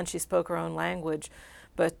English and she spoke her own language.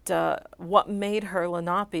 But what made her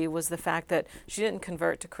Lenape was the fact that she didn't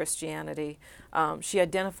convert to Christianity. She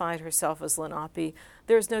identified herself as Lenape.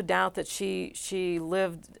 There's no doubt that she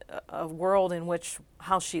lived a world in which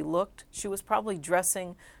how she looked. She was probably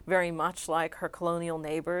dressing very much like her colonial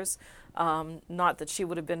neighbors. Not that she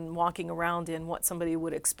would have been walking around in what somebody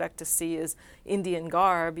would expect to see as Indian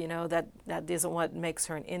garb. That isn't what makes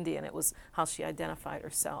her an Indian. It was how she identified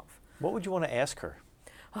herself. What would you want to ask her?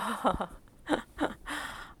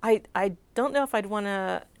 I don't know if I'd want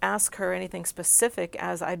to ask her anything specific,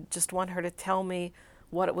 as I just want her to tell me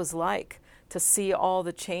what it was like to see all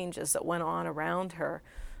the changes that went on around her.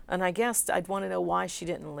 And I guess I'd want to know why she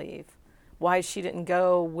didn't leave, why she didn't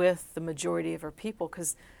go with the majority of her people,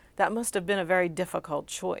 because that must have been a very difficult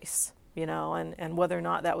choice, and whether or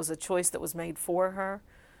not that was a choice that was made for her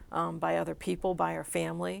by other people, by her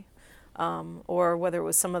family, or whether it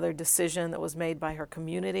was some other decision that was made by her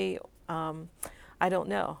community. I don't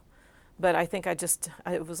know. But I think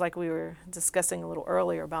it was like we were discussing a little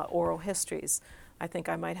earlier about oral histories. I think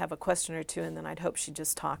I might have a question or two, and then I'd hope she'd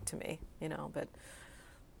just talk to me, but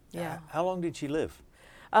yeah. How long did she live?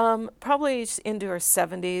 Probably into her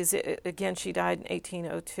 70s. Again, she died in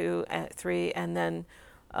 1802 at 3, and then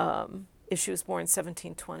if she was born in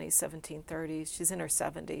 1720s, 1730s, she's in her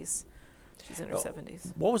 70s. She's in her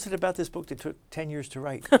 70s. What was it about this book that took 10 years to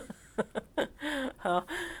write? Oh,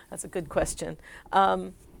 that's a good question.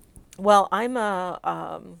 Well, I'm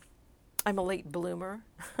a late bloomer.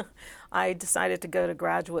 I decided to go to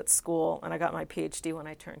graduate school, and I got my PhD when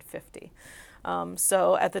I turned 50.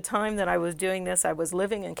 So at the time that I was doing this, I was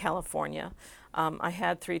living in California. I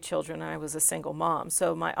had 3 children, and I was a single mom.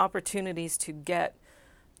 So my opportunities to get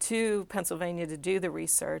to Pennsylvania to do the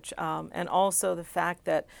research, and also the fact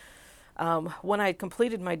that when I had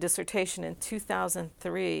completed my dissertation in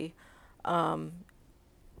 2003,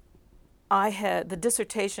 the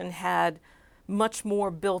dissertation had much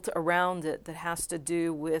more built around it that has to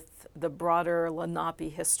do with the broader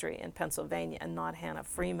Lenape history in Pennsylvania, and not Hannah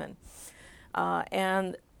Freeman.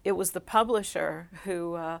 And it was the publisher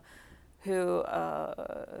who the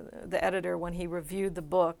editor, when he reviewed the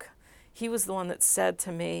book, he was the one that said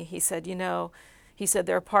to me, he said,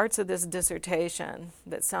 there are parts of this dissertation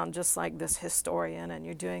that sound just like this historian, and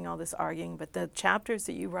you're doing all this arguing, but the chapters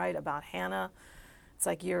that you write about Hannah, it's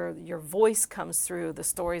like your voice comes through, the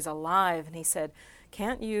story's alive. And he said,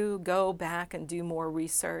 can't you go back and do more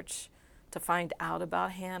research to find out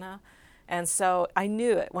about Hannah? And so I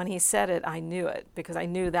knew it. When he said it, I knew it, because I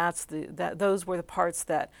knew those were the parts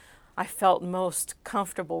that I felt most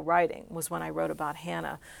comfortable writing, was when I wrote about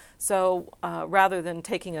Hannah. So rather than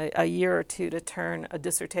taking a year or two to turn a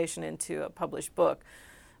dissertation into a published book,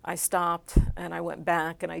 I stopped and I went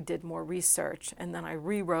back and I did more research, and then I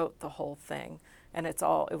rewrote the whole thing. And it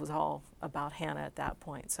was all about Hannah at that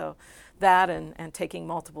point. So that and taking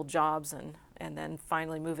multiple jobs and then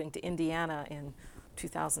finally moving to Indiana in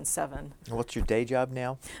 2007. What's your day job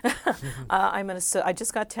now? I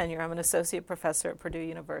just got tenure. I'm an associate professor at Purdue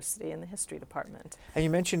University in the history department. And you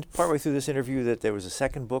mentioned partway through this interview that there was a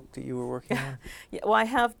second book that you were working on? Yeah, well, I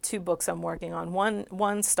have 2 books I'm working on.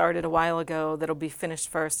 One started a while ago that'll be finished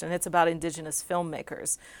first, and it's about indigenous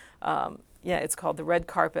filmmakers. It's called The Red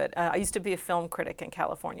Carpet. I used to be a film critic in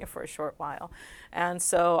California for a short while. And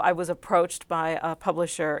so I was approached by a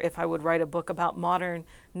publisher if I would write a book about modern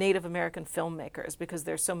Native American filmmakers, because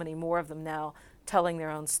there's so many more of them now telling their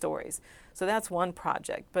own stories. So that's one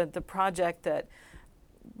project. But the project that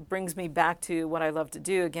brings me back to what I love to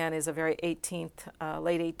do again is a very late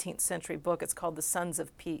 18th century book. It's called The Sons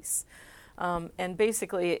of Peace. And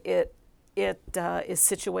basically it is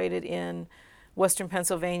situated in Western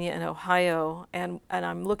Pennsylvania and Ohio, and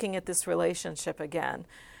I'm looking at this relationship again,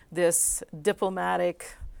 this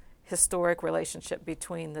diplomatic, historic relationship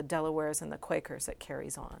between the Delawares and the Quakers that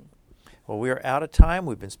carries on. Well, we are out of time.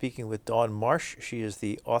 We've been speaking with Dawn Marsh. She is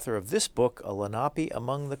the author of this book, A Lenape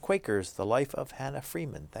Among the Quakers, The Life of Hannah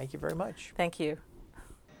Freeman. Thank you very much. Thank you.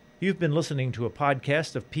 You've been listening to a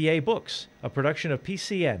podcast of PA Books, a production of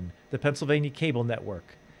PCN, the Pennsylvania Cable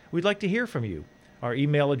Network. We'd like to hear from you. Our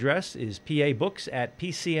email address is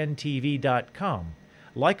pabooks@pcntv.com.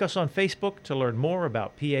 Like us on Facebook to learn more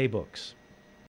about PA Books.